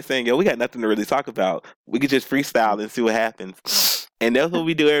podcast saying, "Yo, we got nothing to really talk about. We could just freestyle and see what happens." And that's what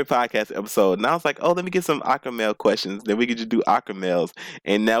we do every podcast episode. And I was like, oh, let me get some Aqua Mail questions. Then we could just do Aqua Mails.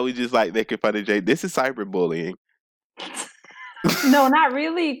 And now we just like making fun of Jay. This is cyberbullying. No, not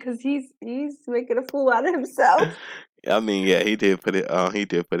really, because he's making a fool out of himself. I mean, yeah, he did put it. He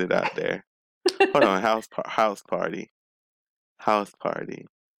did put it out there. Hold on, house party.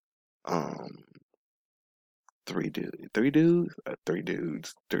 Three dudes.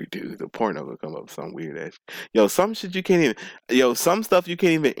 A porno will come up with some weird ass. Yo, some shit you can't even. Yo, some stuff you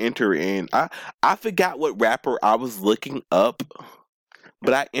can't even enter in. I forgot what rapper I was looking up,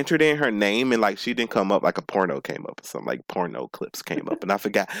 but I entered in her name and like she didn't come up. Like a porno came up or something. Like porno clips came up, and I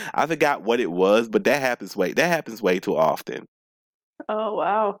forgot what it was. But that happens way too often. Oh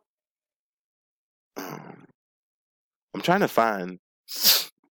wow. I'm trying to find.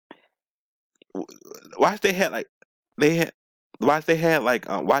 Watch they had like yeah,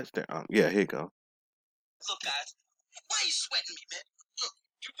 here you go. Look, guys, why are you sweating me, man? Look,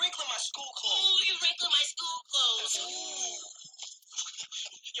 you're wrinkling my school clothes. Ooh, you wrinkling my school clothes. Ooh.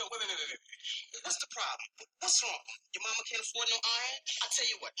 Yo, wait. What's the problem? What's wrong? Your mama can't afford no iron? I'll tell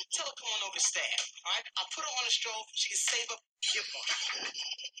you what. Tell her come on over to Stab. All right? I'll put her on the stove. She can save up. Give one.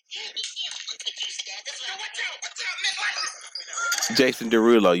 Jason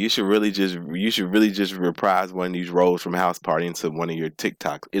Derulo, you should really just reprise one of these roles from House Party into one of your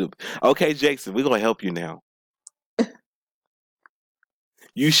TikToks. Okay, Jason, we're gonna help you now.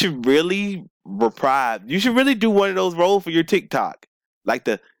 You should really reprise. You should really do one of those roles for your TikTok,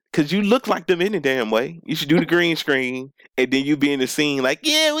 because you look like them any damn way. You should do the green screen, and then you be in the scene like,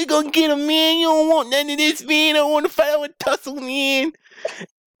 yeah, we gonna get him, man. You don't want none of this, man. I don't want to fight with tussle, man.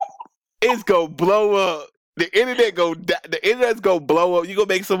 It's gonna blow up. The internet's gonna blow up. You gonna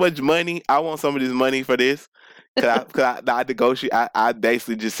make so much money. I want some of this money for this. Cause I negotiate. I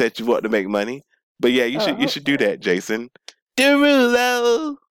basically just set you up to make money. But yeah, you should do that, Jason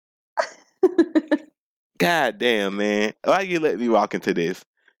Derulo. God damn, man. Why you let me walk into this?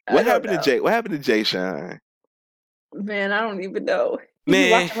 What happened to Jay Shine? Man, I don't even know. He be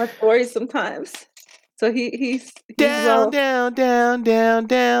watching my stories sometimes. So he's down.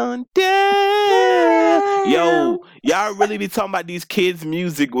 Yo, y'all really be talking about these kids'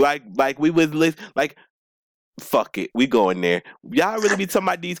 music like we was like fuck it, we going there. Y'all really be talking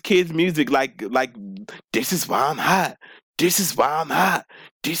about these kids' music like this is why I'm hot. This is why I'm hot.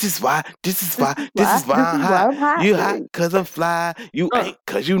 This is why I'm hot. You hot cause I'm fly. You ain't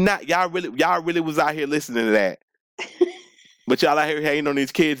cause you not. Y'all really was out here listening to that. But y'all out here hating on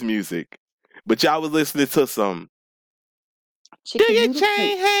these kids' music. But y'all was listening to some. Do your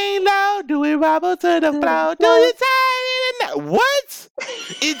chain hang low? Do it wobble to the floor? Do your chain? What?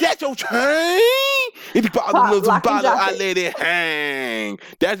 Is that your chain? If you bottle, I let it hang.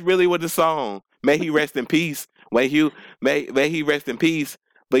 That's really what the song. May he rest in peace. May he rest in peace.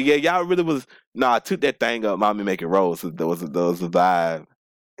 But yeah, y'all really was toot that thing up, mommy, make it roll. So there was a vibe.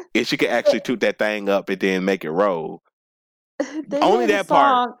 If she could actually toot that thing up and then make it roll. Only that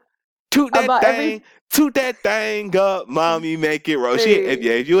part. Toot that thing up, mommy, make it roll.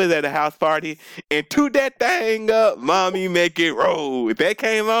 If you was at a house party and toot that thing up, mommy, make it roll. If that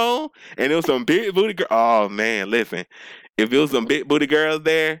came on and it was some big booty girl, oh man, listen. If it was some big booty girls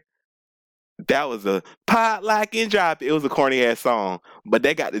there, that was a pop, lock, and drop. It was a corny ass song, but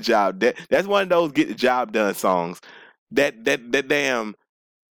they got the job. That's one of those get the job done songs. That damn.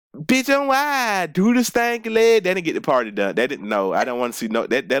 Bitch, I'm wide. Do the stanky leg. They didn't get the party done. They didn't know. I don't want to see no.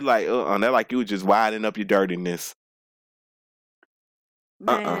 That like They're like you were just winding up your dirtiness.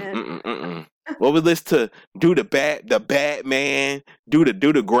 Man. What we listen to? Do the Batman. Do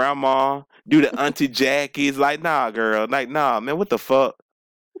the grandma. Do the auntie Jackies. Like nah, girl. Like nah, man. What the fuck?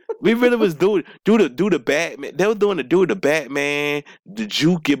 We really was do the Batman. They were doing the Batman. The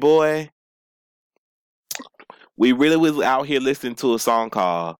Jukey boy. We really was out here listening to a song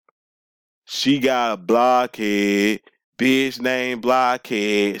called She Got a Blockhead, bitch named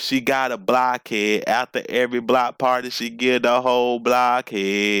Blockhead. She got a blockhead. After every block party, she get the whole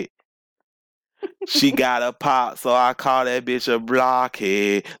blockhead. She got a pop, so I call that bitch a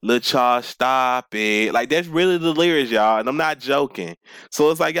blockhead. Lil Charles, stop it. Like, that's really the lyrics, y'all, and I'm not joking. So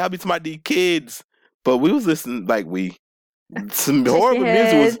it's like, y'all be talking about these kids, but we was listening, like, some horrible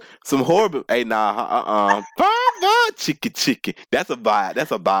music was some horrible. Hey, nah, chicken. That's a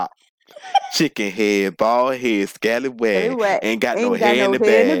bop. Chicken head, bald head, scallywag, ain't got no hair in the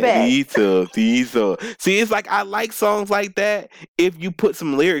back. These are. See, it's like I like songs like that. If you put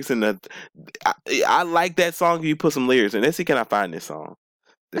some lyrics in I like that song. If you put some lyrics in. Let's see, can I find this song?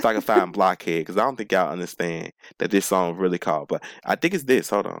 If I can find Blockhead, because I don't think y'all understand that this song is really called. But I think it's this.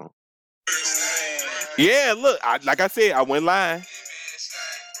 Hold on. Yeah, look, like I said, I went live.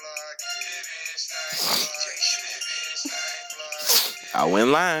 I went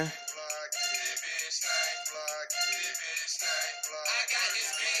lying.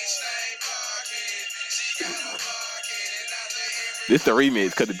 This the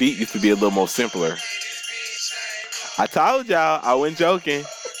remix because the beat used to be a little more simpler. I told y'all I wasn't joking.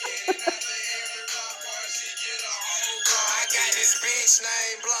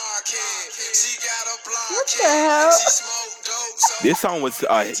 What the hell? This song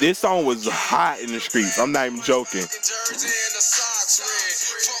was hot in the streets. I'm not even joking.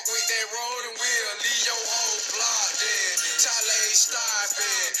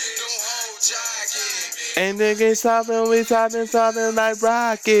 And niggas talking, we talking like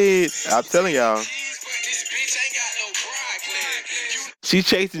rockets. I'm telling y'all. She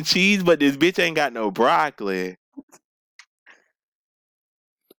chasing cheese, but this bitch ain't got no broccoli.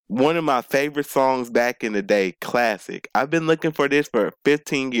 One of my favorite songs back in the day, classic. I've been looking for this for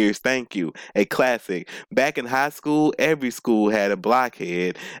 15 years. Thank you. A classic. Back in high school, every school had a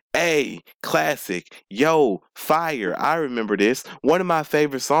blockhead. A classic. Yo, fire. I remember this. One of my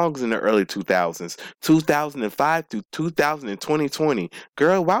favorite songs in the early 2000s, 2005 through 2020.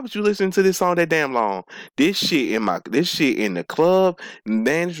 Girl, why would you listen to this song that damn long? This shit in the club,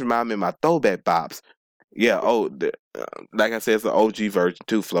 man, this remind me of my throwback bops. Yeah, like I said, it's the OG version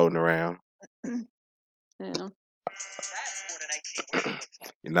too floating around. Yeah.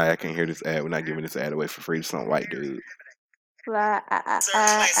 I can't hear this ad. We're not giving this ad away for free to some white dude.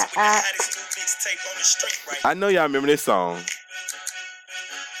 I know y'all remember this song.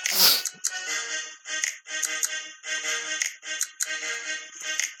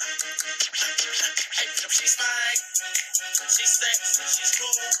 She's fine. She's sexy. She's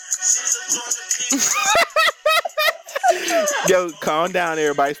cool. She's a Yo, calm down,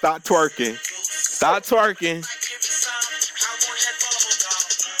 everybody. Stop twerking. Stop twerking.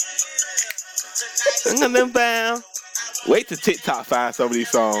 Wait till TikTok finds some of these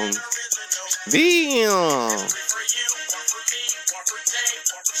songs. Damn.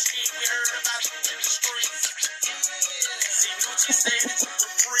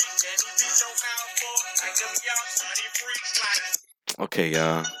 Okay,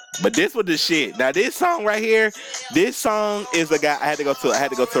 y'all. But this was the shit. Now this song right here, this song is a guy I had to go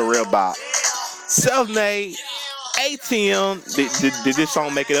to a real bop. Self-made, ATM. Did this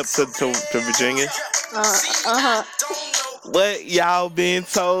song make it up to Virginia? What y'all been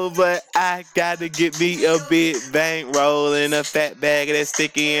told, but I gotta get me a big bankroll and a fat bag of that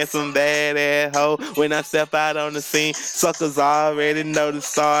sticky and some bad ass hoe. When I step out on the scene, suckers already know the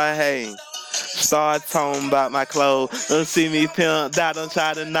star. Hey. Start talking about my clothes. Don't see me pimped out, don't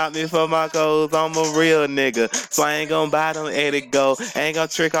try to knock me for my clothes. I'm a real nigga, so I ain't gonna buy them at it go. Ain't gonna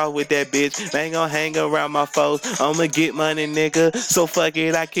trick off with that bitch, ain't gonna hang around my foes. I'ma get money, nigga, so fuck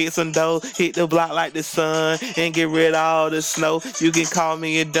it, I kick some dough. Hit the block like the sun, and get rid of all the snow. You can call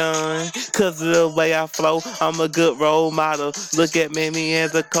me a done, cause of the way I flow. I'm a good role model, look at me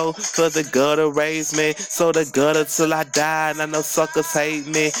as a coach. Cause the gutter raised me, so the gutter till I die. And I know suckers hate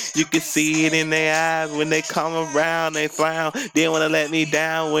me, you can see it in their eyes when they come around, they frown. They wanna let me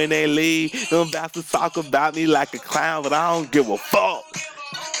down when they leave. Them about to talk about me like a clown, but I don't give a fuck.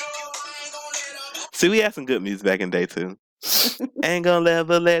 See, we had some good music back in the day too. Ain't gonna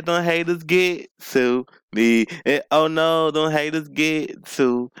ever let them haters get to me. Oh no, them haters get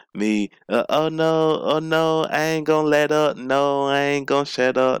to me. Oh no, I ain't gonna let up. No, I ain't gonna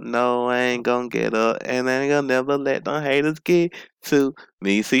shut up. No, I ain't gonna get up. And I ain't gonna never let them haters get to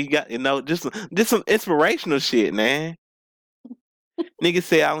me. See, you got, just some inspirational shit, man. Niggas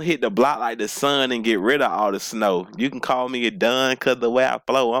say I don't hit the block like the sun and get rid of all the snow. You can call me a done cause the way I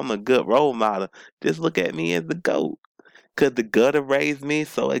flow, I'm a good role model. Just look at me as the GOAT. Cause the gutter raised me,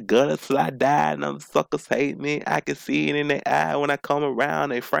 so it gutter till I die. And them suckers hate me. I can see it in their eye when I come around.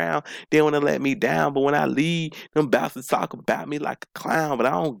 They frown. They wanna let me down, but when I leave, them bastards talk about me like a clown. But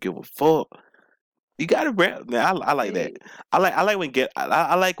I don't give a fuck. You gotta rap, man. I like that. I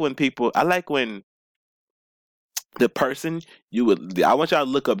like when the person you would. I want y'all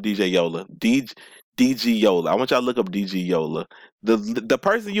to look up DJ Yola. DG Yola. I want y'all to look up DG Yola. The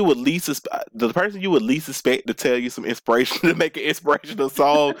person you would least suspect to tell you some inspiration to make an inspirational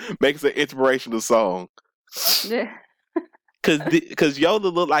song makes an inspirational song. Yeah. Cause Yola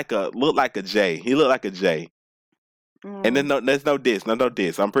looked like a J. He looked like a J. And then there's no diss.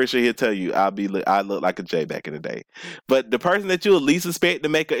 I'm pretty sure he'll tell you I look like a J back in the day. But the person that you would least suspect to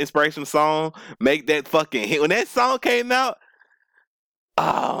make an inspirational song make that fucking hit. When that song came out,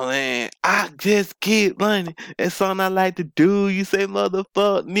 oh man, I just get money. That's something I like to do. You say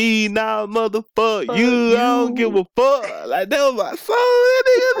motherfuck me, nah motherfuck you. I don't give a fuck. Like that was my song,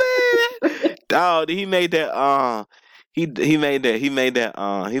 nigga, man. Oh, he made that. He made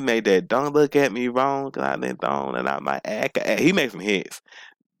that. Don't look at me wrong, 'cause I been thrown and I might act. He made some hits.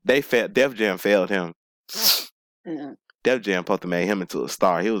 They failed. Def Jam failed him. Yeah. Def Jam supposed to make him into a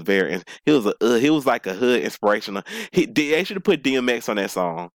star. He was very. He was like a hood inspirational. They should have put DMX on that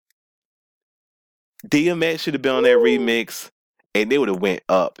song. DMX should have been on that remix, and it would have went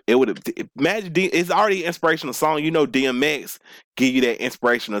up. It would have. Imagine it's already an inspirational song. You know, DMX give you that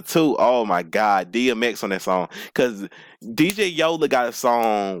inspirational too. Oh my God, DMX on that song, because DJ Yola got a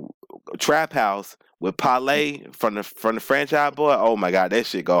song, Trap House, with Parlay from the Franchise Boy. Oh my God, that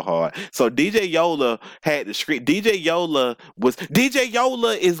shit go hard. So DJ Yola had the script. DJ Yola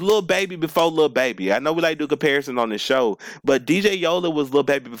is Lil Baby before Lil Baby. I know we like to do comparison on the show, but DJ Yola was Lil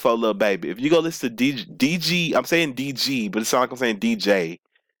Baby before Lil Baby. If you go listen to DG, I'm saying DG, but it sounds like I'm saying DJ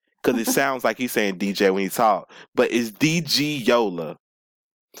because it sounds like he's saying DJ when he talk. But it's DG Yola.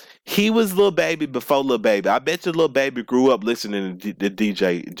 He was Lil Baby before Lil Baby. I bet you Lil Baby grew up listening to the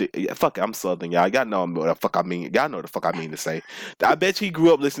DJ. Fuck, I'm Southern, y'all. Y'all know what the fuck I mean. Y'all know what the fuck I mean to say. I bet he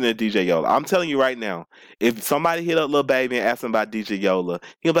grew up listening to DJ Yola. I'm telling you right now. If somebody hit up Lil Baby and asked him about DJ Yola,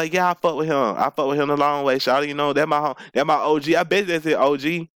 he'll be like, "Yeah, I fuck with him. I fuck with him the long way. Shawty, you know that my OG. I bet that's his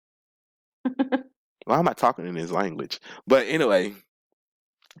OG." Why am I talking in his language? But anyway.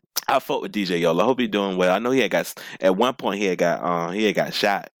 I fuck with DJ Yola. I hope he's doing well. I know he had got at one point he had got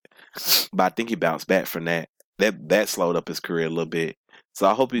shot, but I think he bounced back from that. That slowed up his career a little bit. So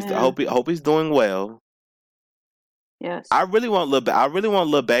I hope he's doing well. Yes. I really want Lil Baby. I really want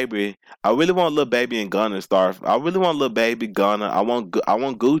Lil Baby and Gunna to start. I really want Lil Baby, Gunna. I want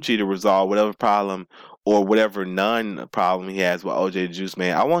Gucci to resolve whatever problem or whatever problem he has with OJ Juice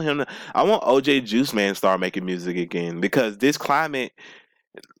Man. I want OJ Juice Man to start making music again, because this climate,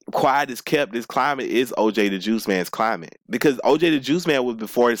 quiet is kept. This climate is OJ the Juice Man's climate, because OJ the Juice Man was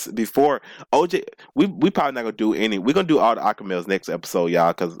before OJ. We probably not gonna do any. We're gonna do all the Aquamels next episode,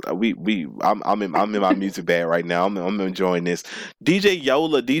 y'all, because I'm in my music bag right now. I'm enjoying this. DJ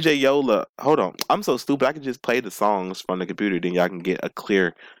Yola. Hold on, I'm so stupid. I can just play the songs from the computer, then y'all can get a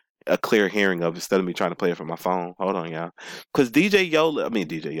clear hearing of it, instead of me trying to play it from my phone. Hold on, y'all. Because DJ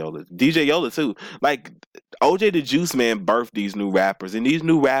Yola too. Like, OJ the Juice Man birthed these new rappers, and these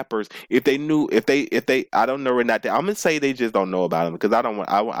new rappers, if they, I don't know, or not, I'm gonna say they just don't know about them, because I don't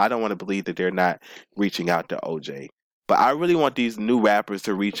want to believe that they're not reaching out to OJ. But I really want these new rappers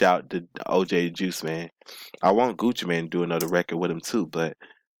to reach out to OJ the Juice Man. I want Gucci Man to do another record with him too, but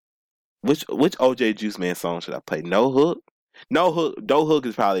which OJ Juice Man song should I play? No Hook. No Hook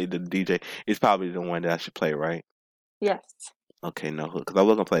is probably the DJ. It's probably the one that I should play, right? Yes. Okay, No Hook, because I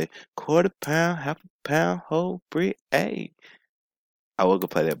was gonna play quarter pound, half a pound, whole brick. Hey, I was gonna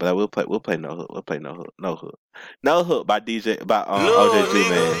play that, but I will play. We'll play No Hook. We'll play No Hook by OJ Juice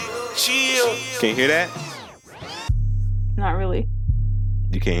Man. Chill. Can you hear that? Not really.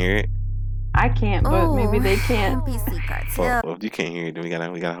 You can't hear it. I can't, but maybe they can. NPC cartel. Well, if you can't hear it, then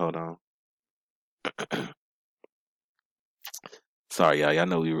we gotta hold on. Sorry, y'all. Y'all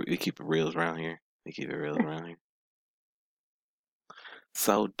know we keep it real around here.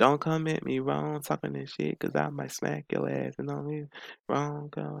 So don't come at me wrong talking this shit, because I might smack your ass. You know what I mean? Wrong,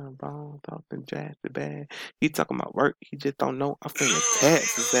 going wrong, talking jack the bad. He talking about work. He just don't know. I'm finna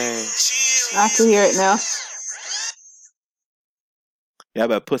text his ass. I can hear it now. Y'all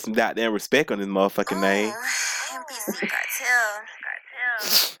better put some goddamn respect on this motherfucking name. NPC cartel.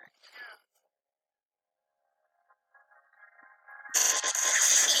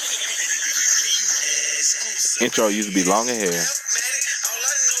 Intro used to be long as hair.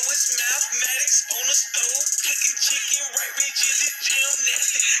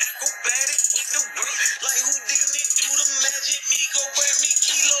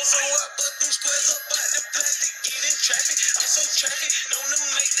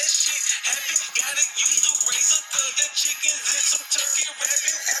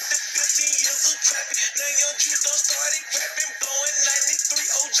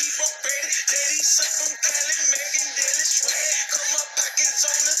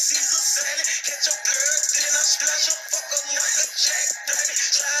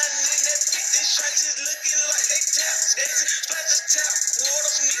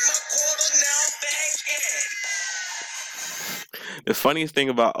 The funniest thing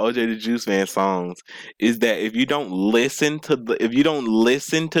about OJ the Juice Man songs is that if you don't listen to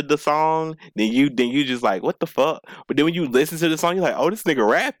the song, then you just like, what the fuck? But then when you listen to the song, you're like, oh, this nigga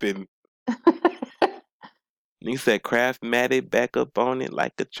rapping. He said Craftmatic back up on it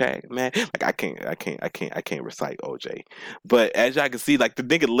like a track, man. Like, I can't recite OJ. But as y'all can see, like, the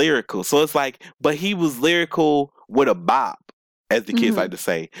nigga lyrical. So it's like, but he was lyrical with a bop. as the kids like to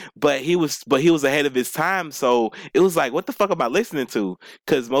say. But he was ahead of his time, so it was like, what the fuck am I listening to?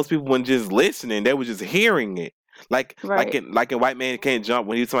 Because most people weren't just listening; they were just hearing it. Like in White Man Can't Jump,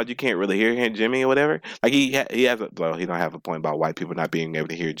 when he was talking about you can't really hear Jimmy or whatever. Like he has a, well, he don't have a point about white people not being able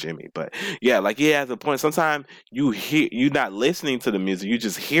to hear Jimmy, but yeah, like he has a point. Sometimes you're not listening to the music, you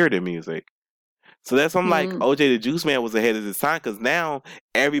just hear the music. So that's why I'm like, OJ the Juice Man was ahead of his time, because now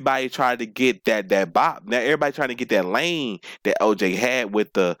everybody tried to get that bop. Now everybody trying to get that lane that OJ had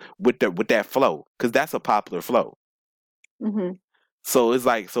with that flow, because that's a popular flow. So it's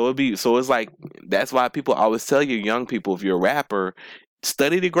like, it's like, that's why people always tell you, young people, if you're a rapper,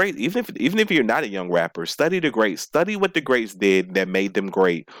 study the greats. Even if you're not a young rapper, study the greats. Study what the greats did that made them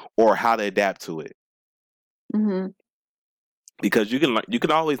great, or how to adapt to it. Because you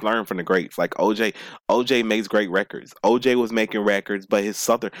can always learn from the greats. Like OJ makes great records. OJ was making records, but he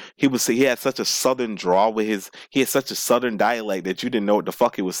had such a southern drawl he had such a southern dialect that you didn't know what the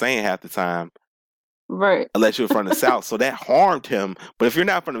fuck he was saying half the time. Right. Unless you're from the South. So that harmed him. But if you're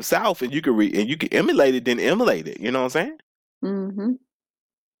not from the South and you can emulate it, then emulate it. You know what I'm saying?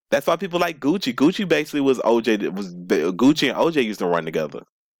 That's why people like Gucci. Gucci basically was OJ. Gucci and OJ used to run together.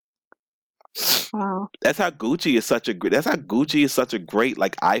 Wow. That's how Gucci is such a great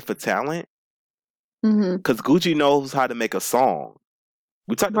like eye for talent. Because Gucci knows how to make a song.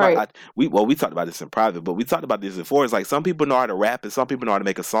 We talked about we talked about this in private, but we talked about this before. It's like some people know how to rap and some people know how to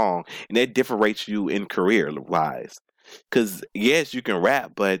make a song, and that differentiates you in career wise. Because yes, you can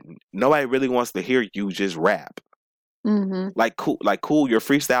rap, but nobody really wants to hear you just rap. Like cool, your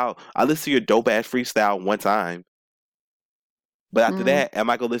freestyle. I listened to your dope ass freestyle one time, but after that, am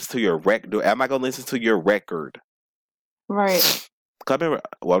I gonna listen to your record? Am I gonna listen to your record? Right. Cause I remember,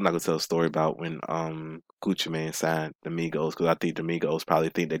 well, I'm not gonna tell a story about when Gucci Mane signed the Migos, because I think the Migos probably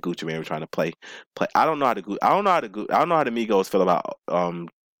think that Gucci Mane was trying to play. I don't know how the Migos feel about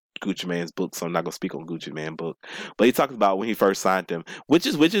Gucci Mane's book, so I'm not gonna speak on Gucci Mane book. But he talks about when he first signed them, which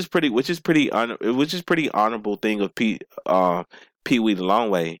is pretty honorable thing of Pee Wee the Long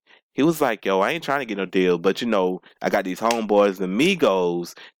Way. He was like, "Yo, I ain't trying to get no deal, but I got these homeboys, the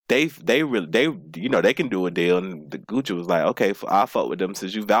Migos. They they can do a deal." And the Gucci was like, "Okay, I'll fuck with them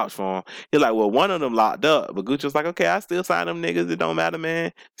since you vouch for them." He's like, "Well, one of them locked up," but Gucci was like, "Okay, I still sign them niggas. It don't matter,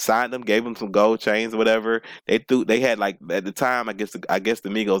 man. Signed them, gave them some gold chains or whatever. They had like at the time, I guess the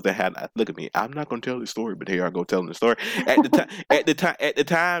Migos that had, look at me. I'm not gonna tell the story, but here I go telling the story. At the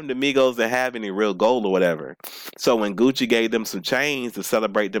time, the Migos didn't have any real gold or whatever. So when Gucci gave them some chains to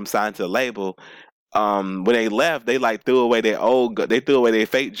celebrate them signing to the label, when they left, they like threw away their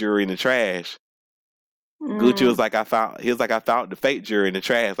fake jewelry in the trash. Gucci was like, I found the fake jewelry in the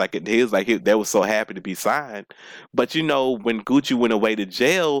trash. They was so happy to be signed. But when Gucci went away to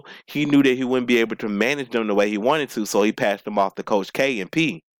jail, he knew that he wouldn't be able to manage them the way he wanted to, so he passed them off to Coach K and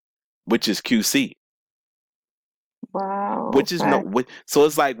P, which is QC. Wow. So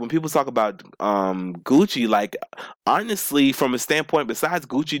it's like when people talk about Gucci, like honestly, from a standpoint, besides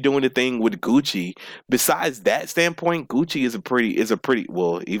Gucci doing the thing with Gucci, besides that standpoint, Gucci is a pretty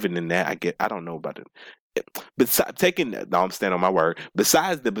well, even in that, I don't know about it. Besides I'm standing on my word.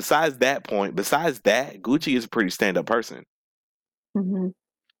 Besides that, Gucci is a pretty stand up person.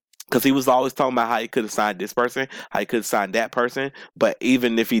 Because he was always talking about how he could have signed this person, how he could have signed that person. But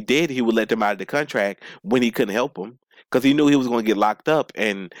even if he did, he would let them out of the contract when he couldn't help them. Because he knew he was going to get locked up.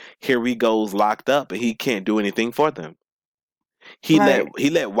 And here he goes locked up and he can't do anything for them. He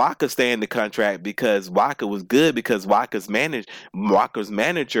let Waka stay in the contract because Waka was good, because Waka's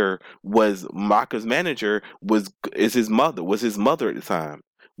manager was his mother at the time,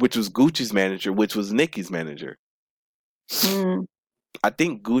 which was Gucci's manager, which was Nicki's manager. I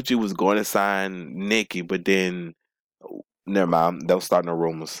think Gucci was going to sign Nicki, but then never mind. Don't start no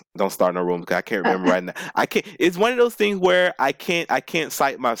rumors. Because I can't remember right now. I can't. It's one of those things where I can't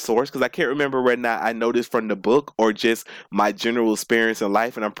cite my source because I can't remember right now. I know this from the book or just my general experience in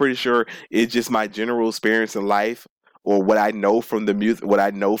life, and I'm pretty sure it's just my general experience in life or what I know from the music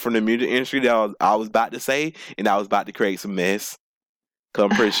industry that I was about to say, and I was about to create some mess. Cause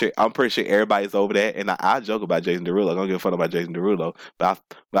I'm pretty sure everybody's over that, and I joke about Jason Derulo. I don't give a fuck about Jason Derulo, but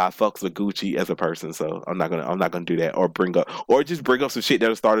I fucks with Gucci as a person, so I'm not gonna do that or bring up some shit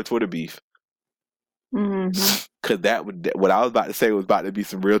that'll start a Twitter beef. Cause what I was about to say was about to be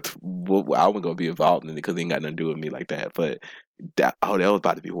some real. I wasn't gonna be involved in it because it ain't got nothing to do with me like that. But that was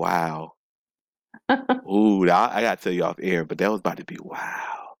about to be wow. Ooh, I gotta tell you off air, but that was about to be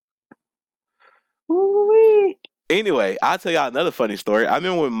wow. Ooh-wee. Anyway, I'll tell y'all another funny story. I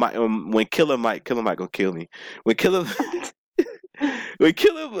remember when Killer Mike gonna kill me. Nah, he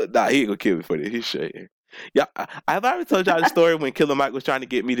ain't gonna kill me for this. He's straight. Yeah, I've already told y'all the story when Killer Mike was trying to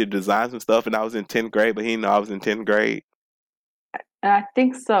get me to design some stuff, and I was in 10th grade, but he didn't know I was in 10th grade. I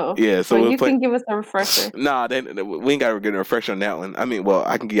think so. Yeah, so But we'll you play. can give us a refresher. Nah, we ain't got to get a refresher on that one. I mean, well,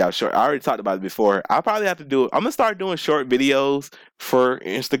 I can give y'all a short. I already talked about it before. I'll probably have to do it. I'm gonna start doing short videos for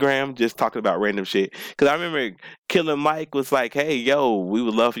Instagram, just talking about random shit. Because I remember Killer Mike was like, "Hey, yo, we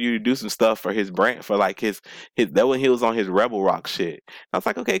would love for you to do some stuff for his brand, for like his that when he was on his Rebel Rock shit." I was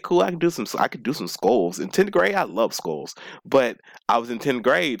like, "Okay, cool. I could do some skulls." In 10th grade, I love skulls, but I was in 10th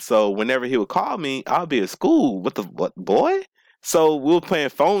grade, so whenever he would call me, I'll be at school. What boy? So we were playing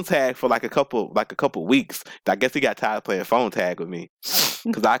phone tag for like a couple weeks. I guess he got tired of playing phone tag with me.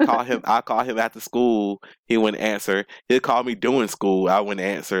 Cause I call him after school, he wouldn't answer. He'd call me during school, I wouldn't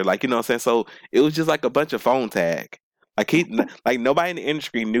answer. Like, you know what I'm saying? So it was just like a bunch of phone tag. Like nobody in the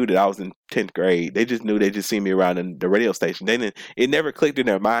industry knew that I was in 10th grade. They just knew, they just seen me around in the radio station. It never clicked in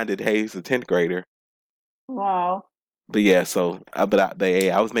their mind that, hey, he's a 10th grader. Wow. But yeah, so I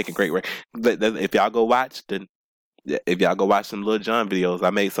was making great work. But if y'all go watch some Lil Jon videos,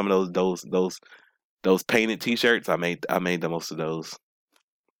 I made some of those painted T-shirts. I made the most of those.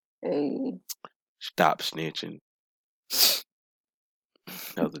 Hey. Stop snitching.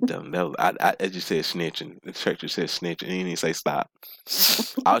 That was a dumb. I just said snitching. The shirt just said snitching. He didn't say stop.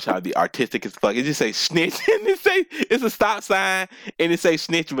 I was trying to be artistic as fuck. It just say snitch, and it's a stop sign, and it say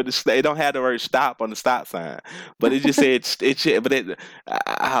snitch, but it don't have the word stop on the stop sign. But it just said it. But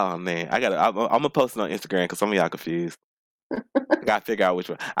oh man, I'm gonna post it on Instagram because some of y'all confused. I gotta figure out which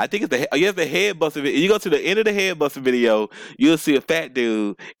one. I think it's the head buster video. You go to the end of the head buster video, you'll see a fat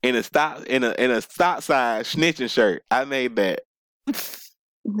dude in a stop sign snitching shirt. I made that.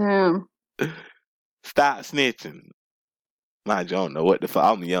 Damn. Stop snitching. Mind you, I don't know what the fuck.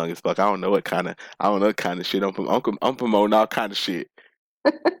 I'm young as fuck. I don't know what kind of shit. I'm promoting all kind of shit.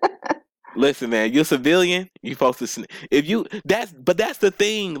 Listen, man, you're a civilian. You supposed to that's the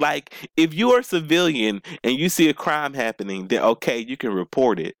thing. Like, if you're a civilian and you see a crime happening, then okay, you can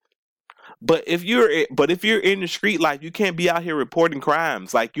report it. But if you're in the street life, you can't be out here reporting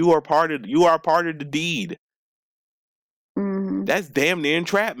crimes. Like, you are part of the deed. Mm-hmm. That's damn near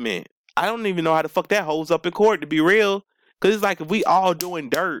entrapment. I don't even know how the fuck that holds up in court, to be real. Cause it's like, if we all doing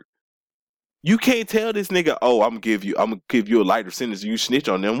dirt, you can't tell this nigga, oh, I'm gonna give you a lighter sentence. You snitch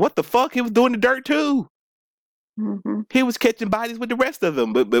on them. What the fuck? He was doing the dirt too. Mm-hmm. He was catching bodies with the rest of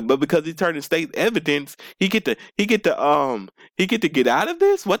them, but because he turned in state evidence, he get to get out of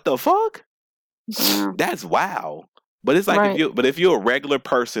this. What the fuck? Damn. That's wow. But it's like, Right. if you're a regular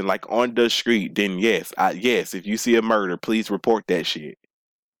person, like on the street, then yes, if you see a murder, please report that shit.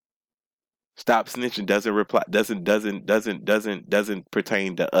 Stop snitching doesn't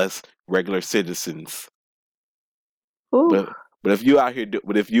pertain to us regular citizens. Ooh. But if you out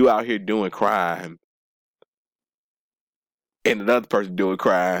here doing crime, and another person doing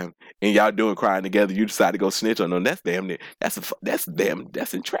crime, and y'all doing crime together, you decide to go snitch on them. That's damn near. That's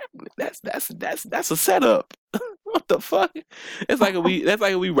entrapment. That's a setup. What the fuck? It's like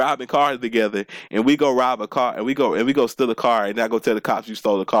we robbing cars together, and we go rob a car, and we go steal a car, and I go tell the cops you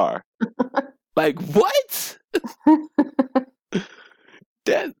stole the car. Like, what?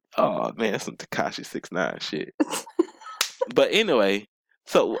 That, oh man, that's some Tekashi 6ix9ine shit. But anyway,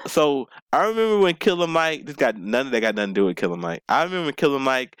 so I remember when Killer Mike, none of that got nothing to do with Killer Mike. I remember when Killer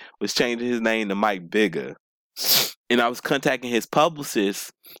Mike was changing his name to Mike Bigger. And I was contacting his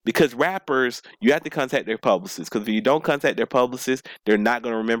publicist, because rappers, you have to contact their publicist. Because if you don't contact their publicist, they're not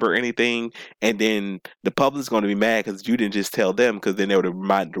going to remember anything. And then the publicist is going to be mad because you didn't just tell them, because then they would have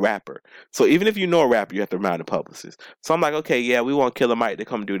reminded the rapper. So even if you know a rapper, you have to remind the publicist. So I'm like, okay, yeah, we want Killer Mike to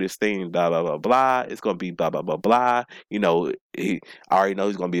come do this thing, blah, blah, blah, blah. It's going to be blah, blah, blah, blah. You know, I already know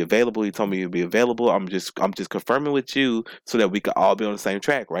he's going to be available. He told me he'll be available. I'm just confirming with you so that we could all be on the same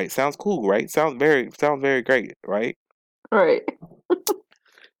track, right? Sounds cool, right? Sounds very great, right? Right.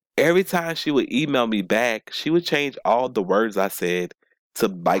 Every time she would email me back, she would change all the words I said to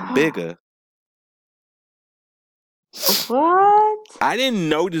Mike Bigger. What? I didn't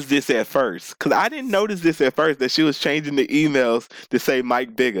notice this at first. That she was changing the emails to say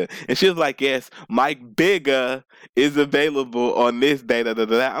Mike Bigger. And she was like, yes, Mike Bigger is available on this day. Da, da,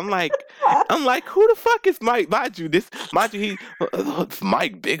 da, da. I'm like, who the fuck is Mike? Mind you,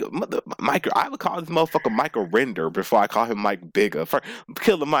 Mike Bigger. I would call this motherfucker Michael Render before I call him Mike Bigger.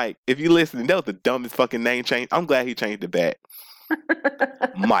 Killer Mike, if you listening, that was the dumbest fucking name change. I'm glad he changed it back.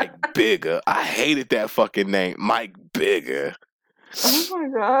 Mike Bigger. I hated that fucking name. Mike Bigger. Oh my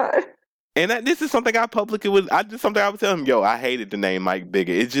god. And this is something I publicly was. I was telling him, yo, I hated the name Mike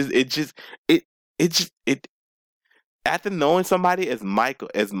Bigger. after knowing somebody as Michael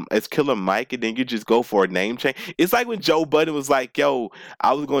as Killer Mike, and then you just go for a name change. It's like when Joe Budden was like, "Yo,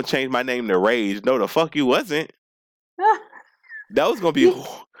 I was gonna change my name to Rage." No, the fuck you wasn't. That was gonna be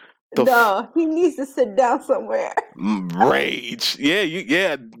He, no, he needs to sit down somewhere. Rage. Yeah,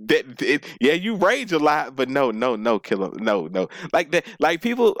 yeah, you rage a lot, but no, Killer, no, like that, like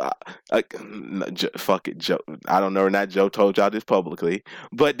people, like no, fuck it, Joe. I don't know, not Joe told y'all this publicly,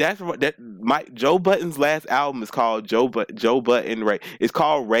 but that's what that Joe Button's last album is called Joe Button Rage. It's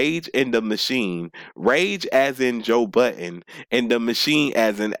called Rage in the Machine. Rage as in Joe Button, and the machine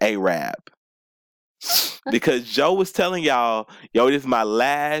as in Arab. Because Joe was telling y'all, yo, this is my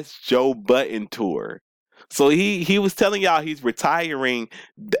last Joe Button tour. So he was telling y'all he's retiring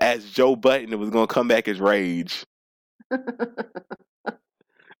as Joe Button and was gonna come back as Rage. That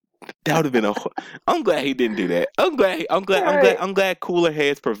would have been I'm glad he didn't do that. I'm glad cooler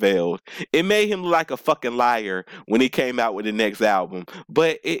heads prevailed. It made him look like a fucking liar when he came out with the next album,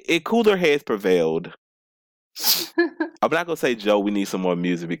 but it cooler heads prevailed. I'm not gonna say Joe, we need some more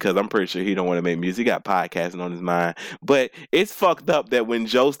music because I'm pretty sure he don't want to make music. He got podcasting on his mind. But it's fucked up that when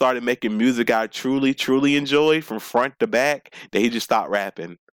Joe started making music I truly enjoyed from front to back, that he just stopped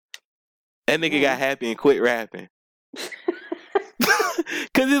rapping. That nigga got happy and quit rapping.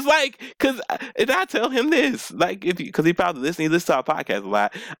 Cause it's like, and I tell him this, like, because he probably listens to our podcast a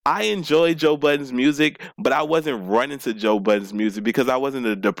lot. I enjoy Joe Budden's music, but I wasn't running to Joe Budden's music because I wasn't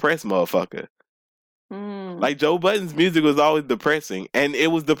a depressed motherfucker. Like Joe Budden's music was always depressing, and it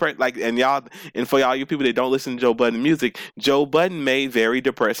was depressing. Like, and for y'all, you people that don't listen to Joe Budden music, Joe Budden made very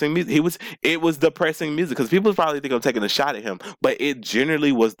depressing music. It was depressing music because people probably think I'm taking a shot at him, but it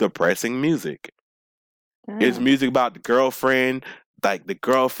generally was depressing music. It's music about the girlfriend, like the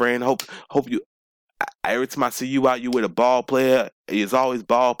girlfriend. Hope you. Every time I see you out, you with a ball player. It's always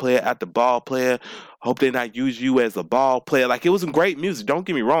ball player after ball player. Hope they not use you as a ball player. Like, it was some great music. Don't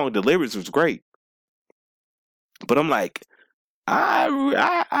get me wrong, the lyrics was great. But I'm like, I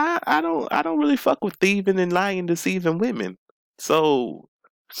don't really fuck with thieving and lying, deceiving women. So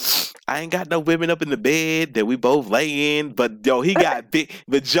I ain't got no women up in the bed that we both lay in. But yo, he got big.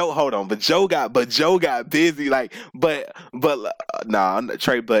 But Joe, hold on. But Joe got busy. Like, nah,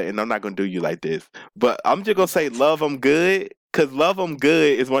 Trey Button, I'm not gonna do you like this. But I'm just gonna say, "Love I'm Good." Cause "Love I'm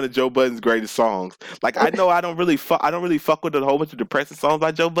Good" is one of Joe Budden's greatest songs. Like, I know I don't really fuck with a whole bunch of depressing songs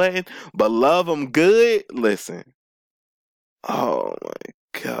by Joe Budden, but "Love I'm Good," listen. Oh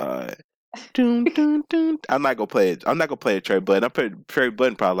my god. Dun, dun, dun. I'm not gonna play it. I'm not gonna play it, Trey Button. Trey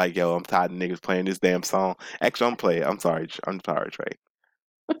Button probably like, yo, I'm tired of niggas playing this damn song. Actually, I'm playing. I'm sorry, Trey.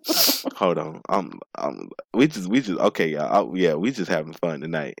 Hold on. We just okay, y'all. Yeah, we just having fun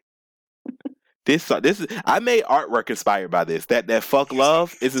tonight. This is, I made artwork inspired by this. That fuck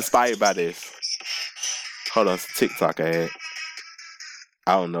love is inspired by this. Hold on, it's a TikTok I had.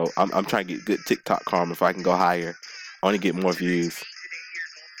 I don't know. I'm trying to get good TikTok karma if I can go higher. I want to get more views.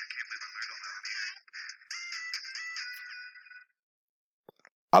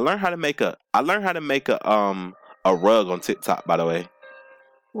 I learned how to make a rug on TikTok, by the way.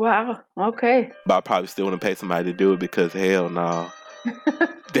 Wow. Okay. But I probably still want to pay somebody to do it because hell no.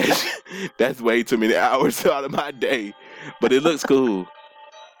 That's way too many hours out of my day. But it looks cool.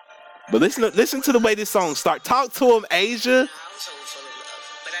 But listen to the way this song starts. Talk to him, Asia.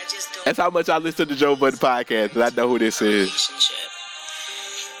 That's how much I listen to Joe Budden podcast, and I know who this is.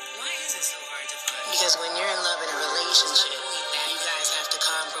 Because when you're in love in a relationship, you guys have to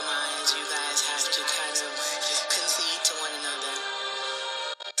compromise. You guys have to kind of concede to one another.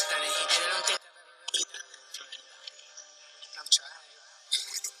 And I don't think I've tried.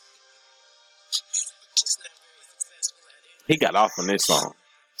 Just not very successful at it. He got off on this song.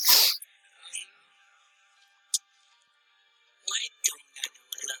 Why don't I know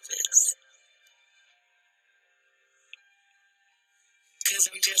what love is? Because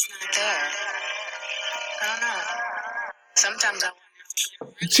I'm just not there. I don't know. Sometimes I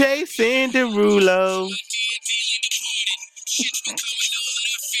wonder. Jason Derulo.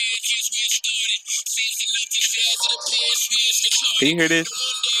 Can you hear this?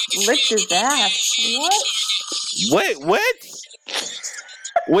 Licked his ass. What? What?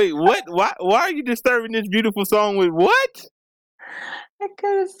 Wait, what? Why are you disturbing this beautiful song with what? I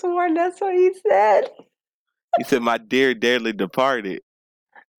could have sworn that's what he said. He said, "My dear, dearly departed.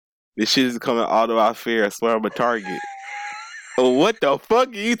 This shit is coming all to our fear. I swear I'm a target." Oh, what the fuck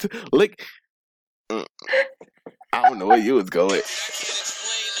are you lick? I don't know where you was going.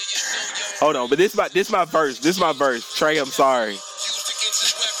 Hold on, but this my verse. This my verse. Trey, I'm sorry.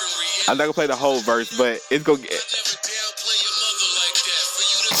 I'm not gonna play the whole verse, but it's gonna get.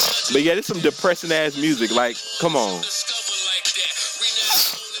 But yeah, there's some depressing ass music. Like, come on. Discover like that. We not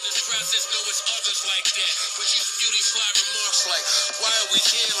alone in this process, no, it's others like that. But you beauty fly remarks like, why are we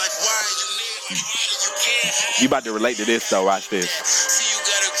here? Like, why are you near? Like, why do you care? You about to relate to this though, watch this. See, you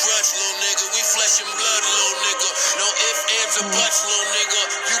got a grudge, little nigga. We flesh and blood, little nigga. No ifs, ands, or buts, little nigga.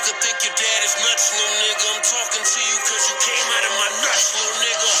 You could think your dad is nuts, little nigga. I'm talking to you cause you came out of my nuts, little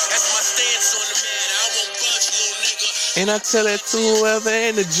nigga. That's my stance on the matter. I won't budge, little nigga. And I tell that to whoever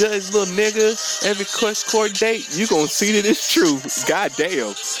and the judge, little nigga, every court date, you gonna see that it's true. God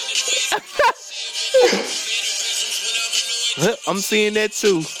damn. I'm seeing that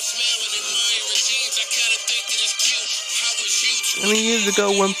too. I mean, years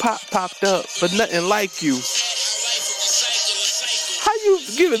ago when Pop popped up, but nothing like you. How you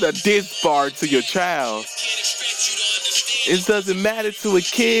giving a diss bar to your child? It doesn't matter to a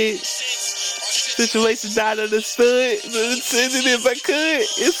kid. Situation not understood. If I could,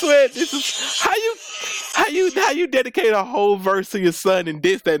 it's what this is. How you dedicate a whole verse to your son and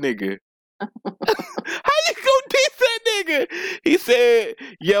diss that nigga? How you gonna diss that nigga? He said,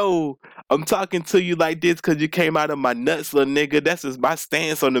 "Yo, I'm talking to you like this because you came out of my nuts, little nigga. That's just my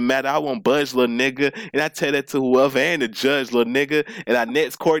stance on the matter. I won't budge, little nigga. And I tell that to whoever and the judge, little nigga. And our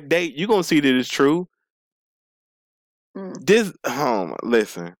next court date, you gonna see that it's true." This,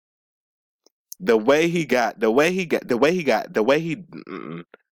 listen. The way he,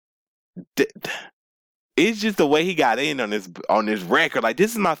 it's just the way he got in on this record. Like,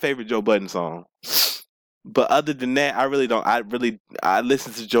 this is my favorite Joe Budden song. But other than that, I really don't. I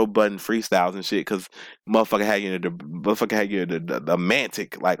listen to Joe Budden freestyles and shit because motherfucker had you the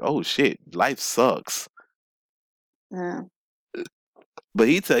romantic. Like, oh shit, life sucks. Yeah. But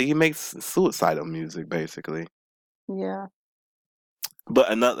he makes suicidal music basically. Yeah. But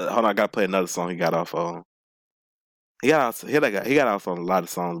hold on, I gotta play another song he got off on. He got off on a lot of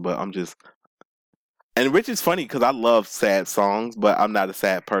songs, but I'm just. And Rich is funny because I love sad songs, but I'm not a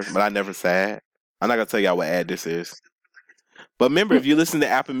sad person. But I never sad. I'm not gonna tell y'all what ad this is. But remember, if you listen to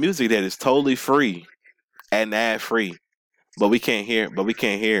Apple Music, that is totally free and ad free. But we can't hear.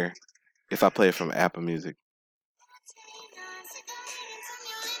 If I play it from Apple Music.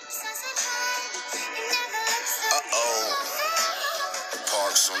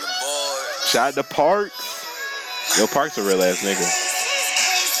 Parks on the board. Shout out to Parks. Yo, Parks a real ass nigga.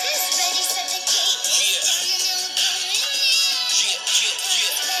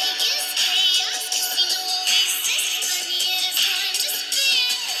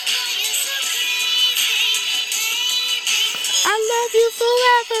 I love you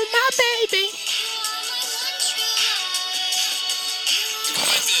forever, my baby.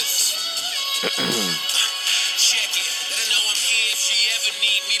 Check it. Let her know I'm here if she ever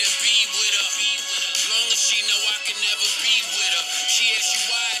need me to be with her. Long as she know I can never be with her. She asks you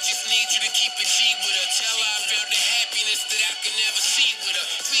why, I just need you to keep it G with her. Tell her I found the happiness that I can never see with her.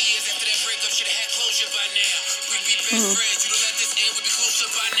 3 years after that breakup, should have had closure by now. We'd be best friends. You don't let this end, we'd be closer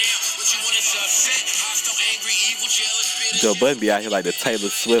by now. What you want is upset, hostile, angry, evil, jealous, bitter. Joe Budden be out here like the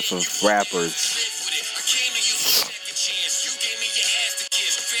Taylor Swift of rappers.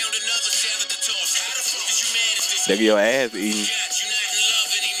 They get your ass eaten.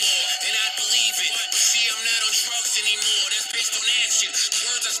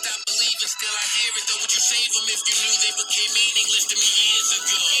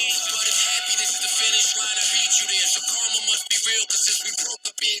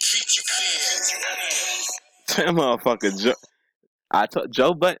 That motherfucker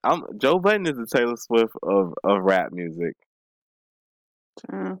Joe Budden. Joe Budden is the Taylor Swift of rap music.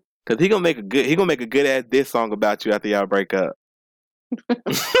 Cause he gonna make a good ass diss song about you after y'all break up.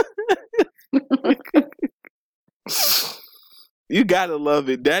 You gotta love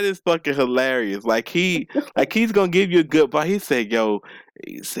it. That is fucking hilarious. He's gonna give you a good part. He said,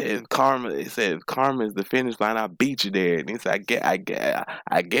 karma is the finish line. I beat you there. And he said,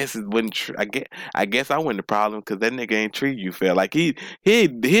 I guess it wasn't true. I guess I wasn't the problem because that nigga ain't treat you fair. Like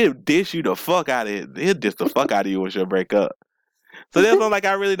he'll dish you the fuck out of it. He'll dish the fuck out of you once you break up. So that's like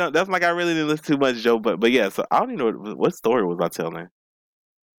I really didn't listen too much Joe, but yeah. So I don't even know what story was I telling.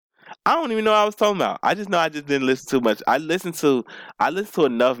 I don't even know what I was talking about. I just know I just didn't listen too much. I listened to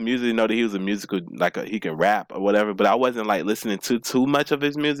enough music to know that he was a musical, he can rap or whatever. But I wasn't listening to too much of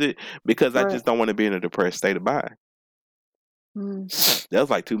his music because I just don't want to be in a depressed state of mind. That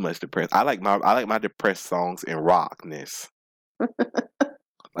was too much depressed. I like my depressed songs in rockness.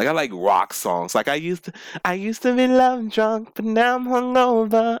 Like I like rock songs. Like I used to be love drunk, but now I'm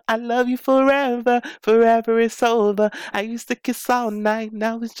hungover. I love you forever, forever it's over. I used to kiss all night,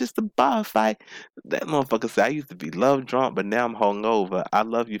 now it's just a bar fight. That motherfucker said I used to be love drunk, but now I'm hungover. I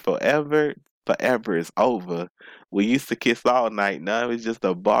love you forever, forever is over. We used to kiss all night, now it's just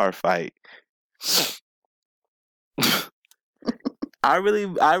a bar fight. I really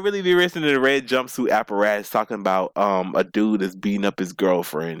be listening to the Red Jumpsuit Apparatus talking about a dude that's beating up his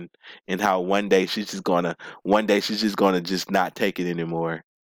girlfriend and how one day she's just gonna just not take it anymore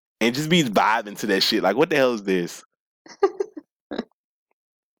and just be vibing to that shit. Like what the hell is this?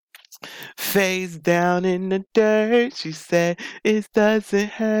 Face down in the dirt, she said it doesn't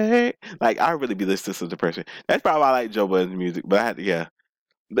hurt. Like I really be listening to depression. That's probably why I like Joe Budden's music. But I had to, yeah.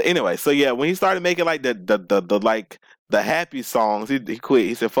 But anyway, so yeah, when he started making like the like the happy songs, he quit.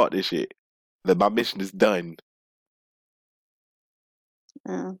 He said, "Fuck this shit. That my mission is done."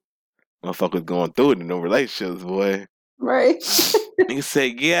 Yeah. Motherfuckers going through it in no relationships, boy. Right. He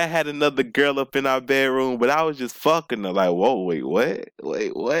said, "Yeah, I had another girl up in our bedroom, but I was just fucking her." Like, whoa, wait, what?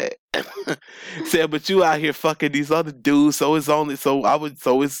 Wait, what? Said, but you out here fucking these other dudes, so it's only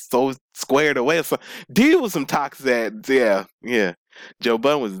so it's squared away. So deal with some toxic ass, yeah. Joe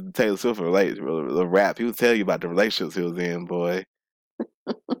Budden was Taylor Swift the rap. He would tell you about the relationships he was in, boy.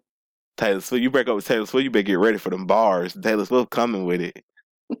 Taylor Swift, you break up with Taylor Swift, you better get ready for them bars. Taylor Swift coming with it.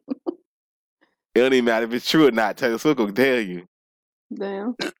 It don't even matter if it's true or not. Taylor Swift will tell you.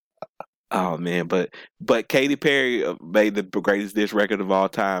 Damn. Oh man, but Katy Perry made the greatest diss record of all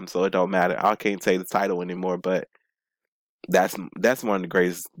time, so it don't matter. I can't say the title anymore, but that's one of the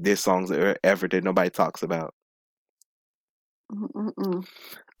greatest diss songs ever that nobody talks about. Mm-mm-mm.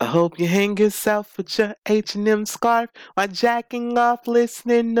 I hope you hang yourself with your H&M scarf while jacking off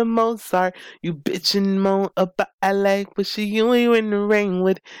listening to Mozart. You bitch and moan about LA, wishing you were in the rain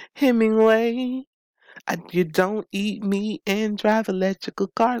with Hemingway. You don't eat meat and drive electrical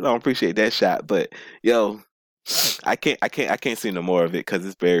cars. I don't appreciate that shot, but yo, I can't see no more of it because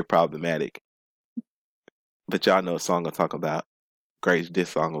it's very problematic. But y'all know a song I'm talking about. Greatest diss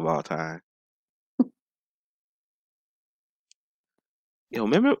song of all time. Yo,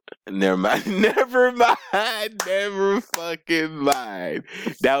 remember? Never mind. Never mind. Never fucking mind.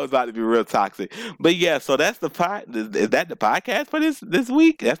 That was about to be real toxic. But yeah, so that's the Is that the podcast for this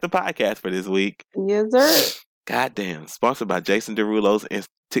week? That's the podcast for this week. Yes, sir. Goddamn. Sponsored by Jason Derulo's and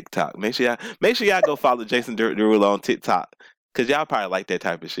TikTok. Make sure y'all go follow Jason Derulo on TikTok. Cause y'all probably like that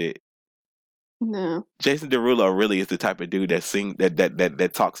type of shit. No. Jason Derulo really is the type of dude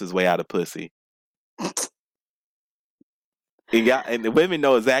that talks his way out of pussy. And the women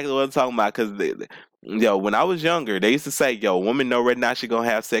know exactly what I'm talking about because, when I was younger, they used to say, "Yo, women know right now she gonna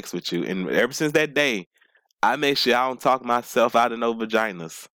have sex with you." And ever since that day, I make sure I don't talk myself out of no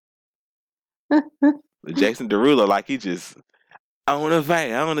vaginas. But Jason Derulo, like he just, I want to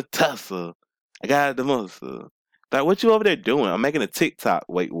fight, I want to tussle, I got the muscle. Like, what you over there doing? I'm making a TikTok.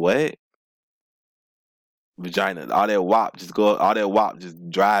 Wait, what? Vagina, all that wop just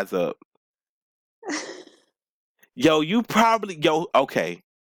dries up. Yo, okay.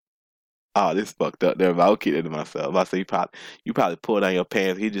 Oh, this fucked up there. I'll keep it to myself. I say you probably pulled down your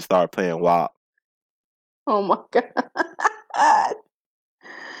pants. He just started playing WAP. Oh my god.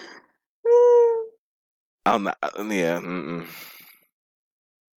 I'm not. Yeah. Mm-mm.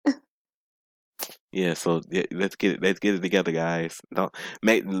 Yeah. So yeah, let's get it together, guys. Don't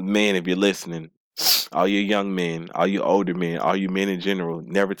man. If you're listening, all you young men, all you older men, all you men in general,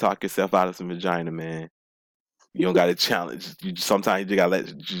 never talk yourself out of some vagina, man. You don't got to challenge. Sometimes you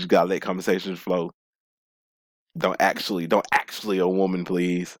just gotta let conversations flow. Don't actually a woman,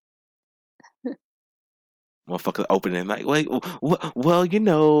 please. Motherfucker open it like, wait,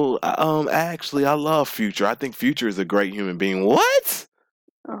 well, actually, I love Future. I think Future is a great human being. What?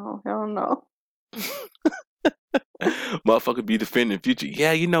 Oh, hell no. Motherfucker be defending Future.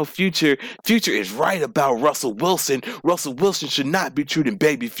 Yeah, Future is right about Russell Wilson. Russell Wilson should not be treating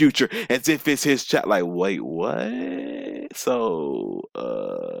baby Future as if it's his child. Like, wait, what? So,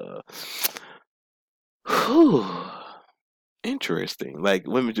 whew. Interesting. Like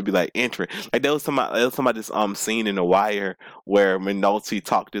women should be like interesting. Like there was somebody this scene in The Wire where Minotti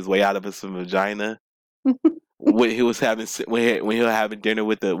talked his way out of his vagina when he was having dinner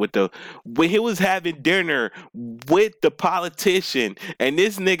with the politician, and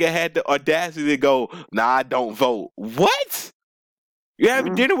this nigga had the audacity to go, "Nah, I don't vote." What? You're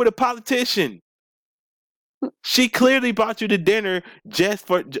having dinner with a politician? She clearly brought you to dinner just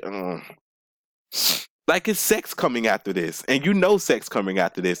for. Like it's sex coming after this, and you know sex coming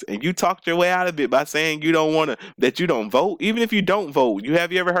after this, and you talked your way out of it by saying you don't want to, that you don't vote. Even if you don't vote, you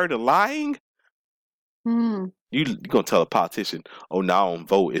ever heard of lying? Hmm. You gonna tell a politician, "Oh, no, I don't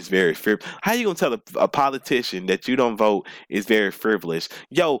vote. It's very frivolous." How you gonna tell a politician that you don't vote is very frivolous?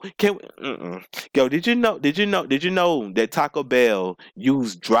 Yo, yo, did you know? Did you know that Taco Bell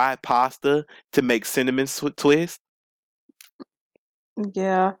used dry pasta to make cinnamon twist?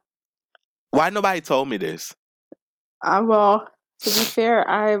 Yeah. Why nobody told me this? Well, to be fair,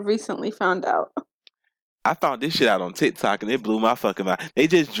 I recently found out. I found this shit out on TikTok and it blew my fucking mind. They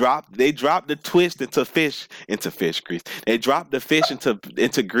dropped the twist into fish grease. They dropped the fish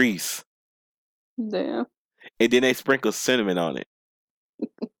into grease, Damn. and then they sprinkle cinnamon on it.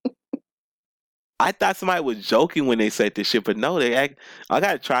 I thought somebody was joking when they said this shit, but no, I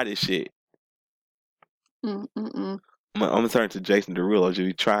gotta try this shit. Mm-mm-mm. I'm gonna turn to Jason Derulo. Just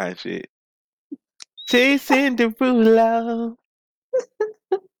be trying shit. Jason Derulo.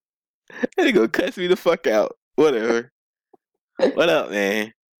 They gonna cuss me the fuck out. Whatever. What up,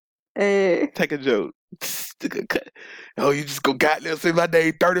 man? Hey. Take a joke. Oh, you just go goddamn say my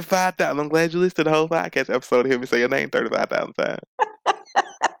name 35,000. I'm glad you listened to the whole podcast episode of him and say your name 35,000 times.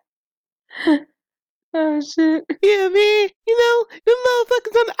 Oh shit. Yeah, man. You know, the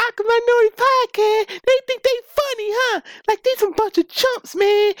motherfuckers on the Awkward Minority Podcast, they think they funny, huh? Like they some bunch of chumps,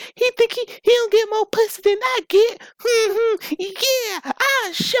 man. He think he don't get more pussy than I get. Yeah,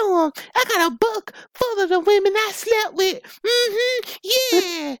 I'll show him. I got a book full of the women I slept with.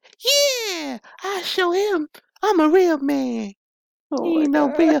 Yeah, yeah. I'll show him. I'm a real man. Oh my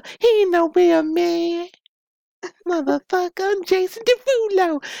god. He ain't no real man. Motherfucker, I'm Jason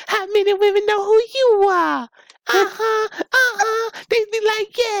Derulo. How many women know who you are? They be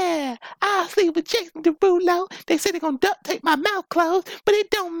like, yeah, I'll sleep with Jason Derulo. They say they're gonna duct tape my mouth closed, but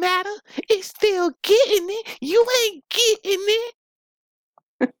it don't matter. It's still getting it. You ain't getting it.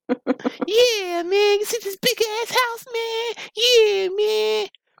 Yeah, man. You see this big ass house, man? Yeah, man.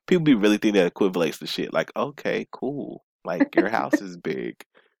 People be really think that equivalates to shit. Like, okay, cool. Like, your house is big.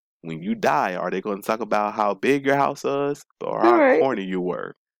 When you die, are they going to talk about how big your house was or All how right. corny you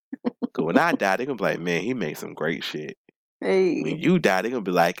were? Because when I die, they're going to be like, man, he made some great shit. When Hey. you die, they're going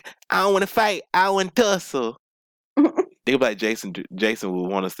to be like, I don't want to fight. I want to tussle. They're going to be like, Jason will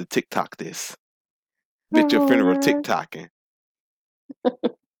want us to TikTok this. Get your Oh my funeral god. TikToking.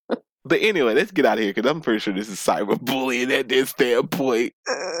 But anyway, let's get out of here because I'm pretty sure this is cyberbullying at this standpoint.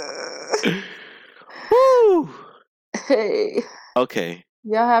 Woo! Hey. Okay.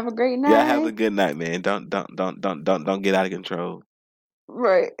 Y'all have a great night. Yeah, have a good night, man. Don't get out of control.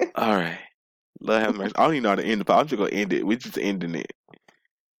 Right. All right. Lord have mercy. I don't even know how to end the podcast. I'm just gonna end it. We're just ending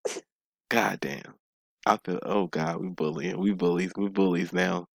it. God damn. I feel. Oh God, we bullying. We bullies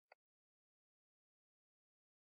now.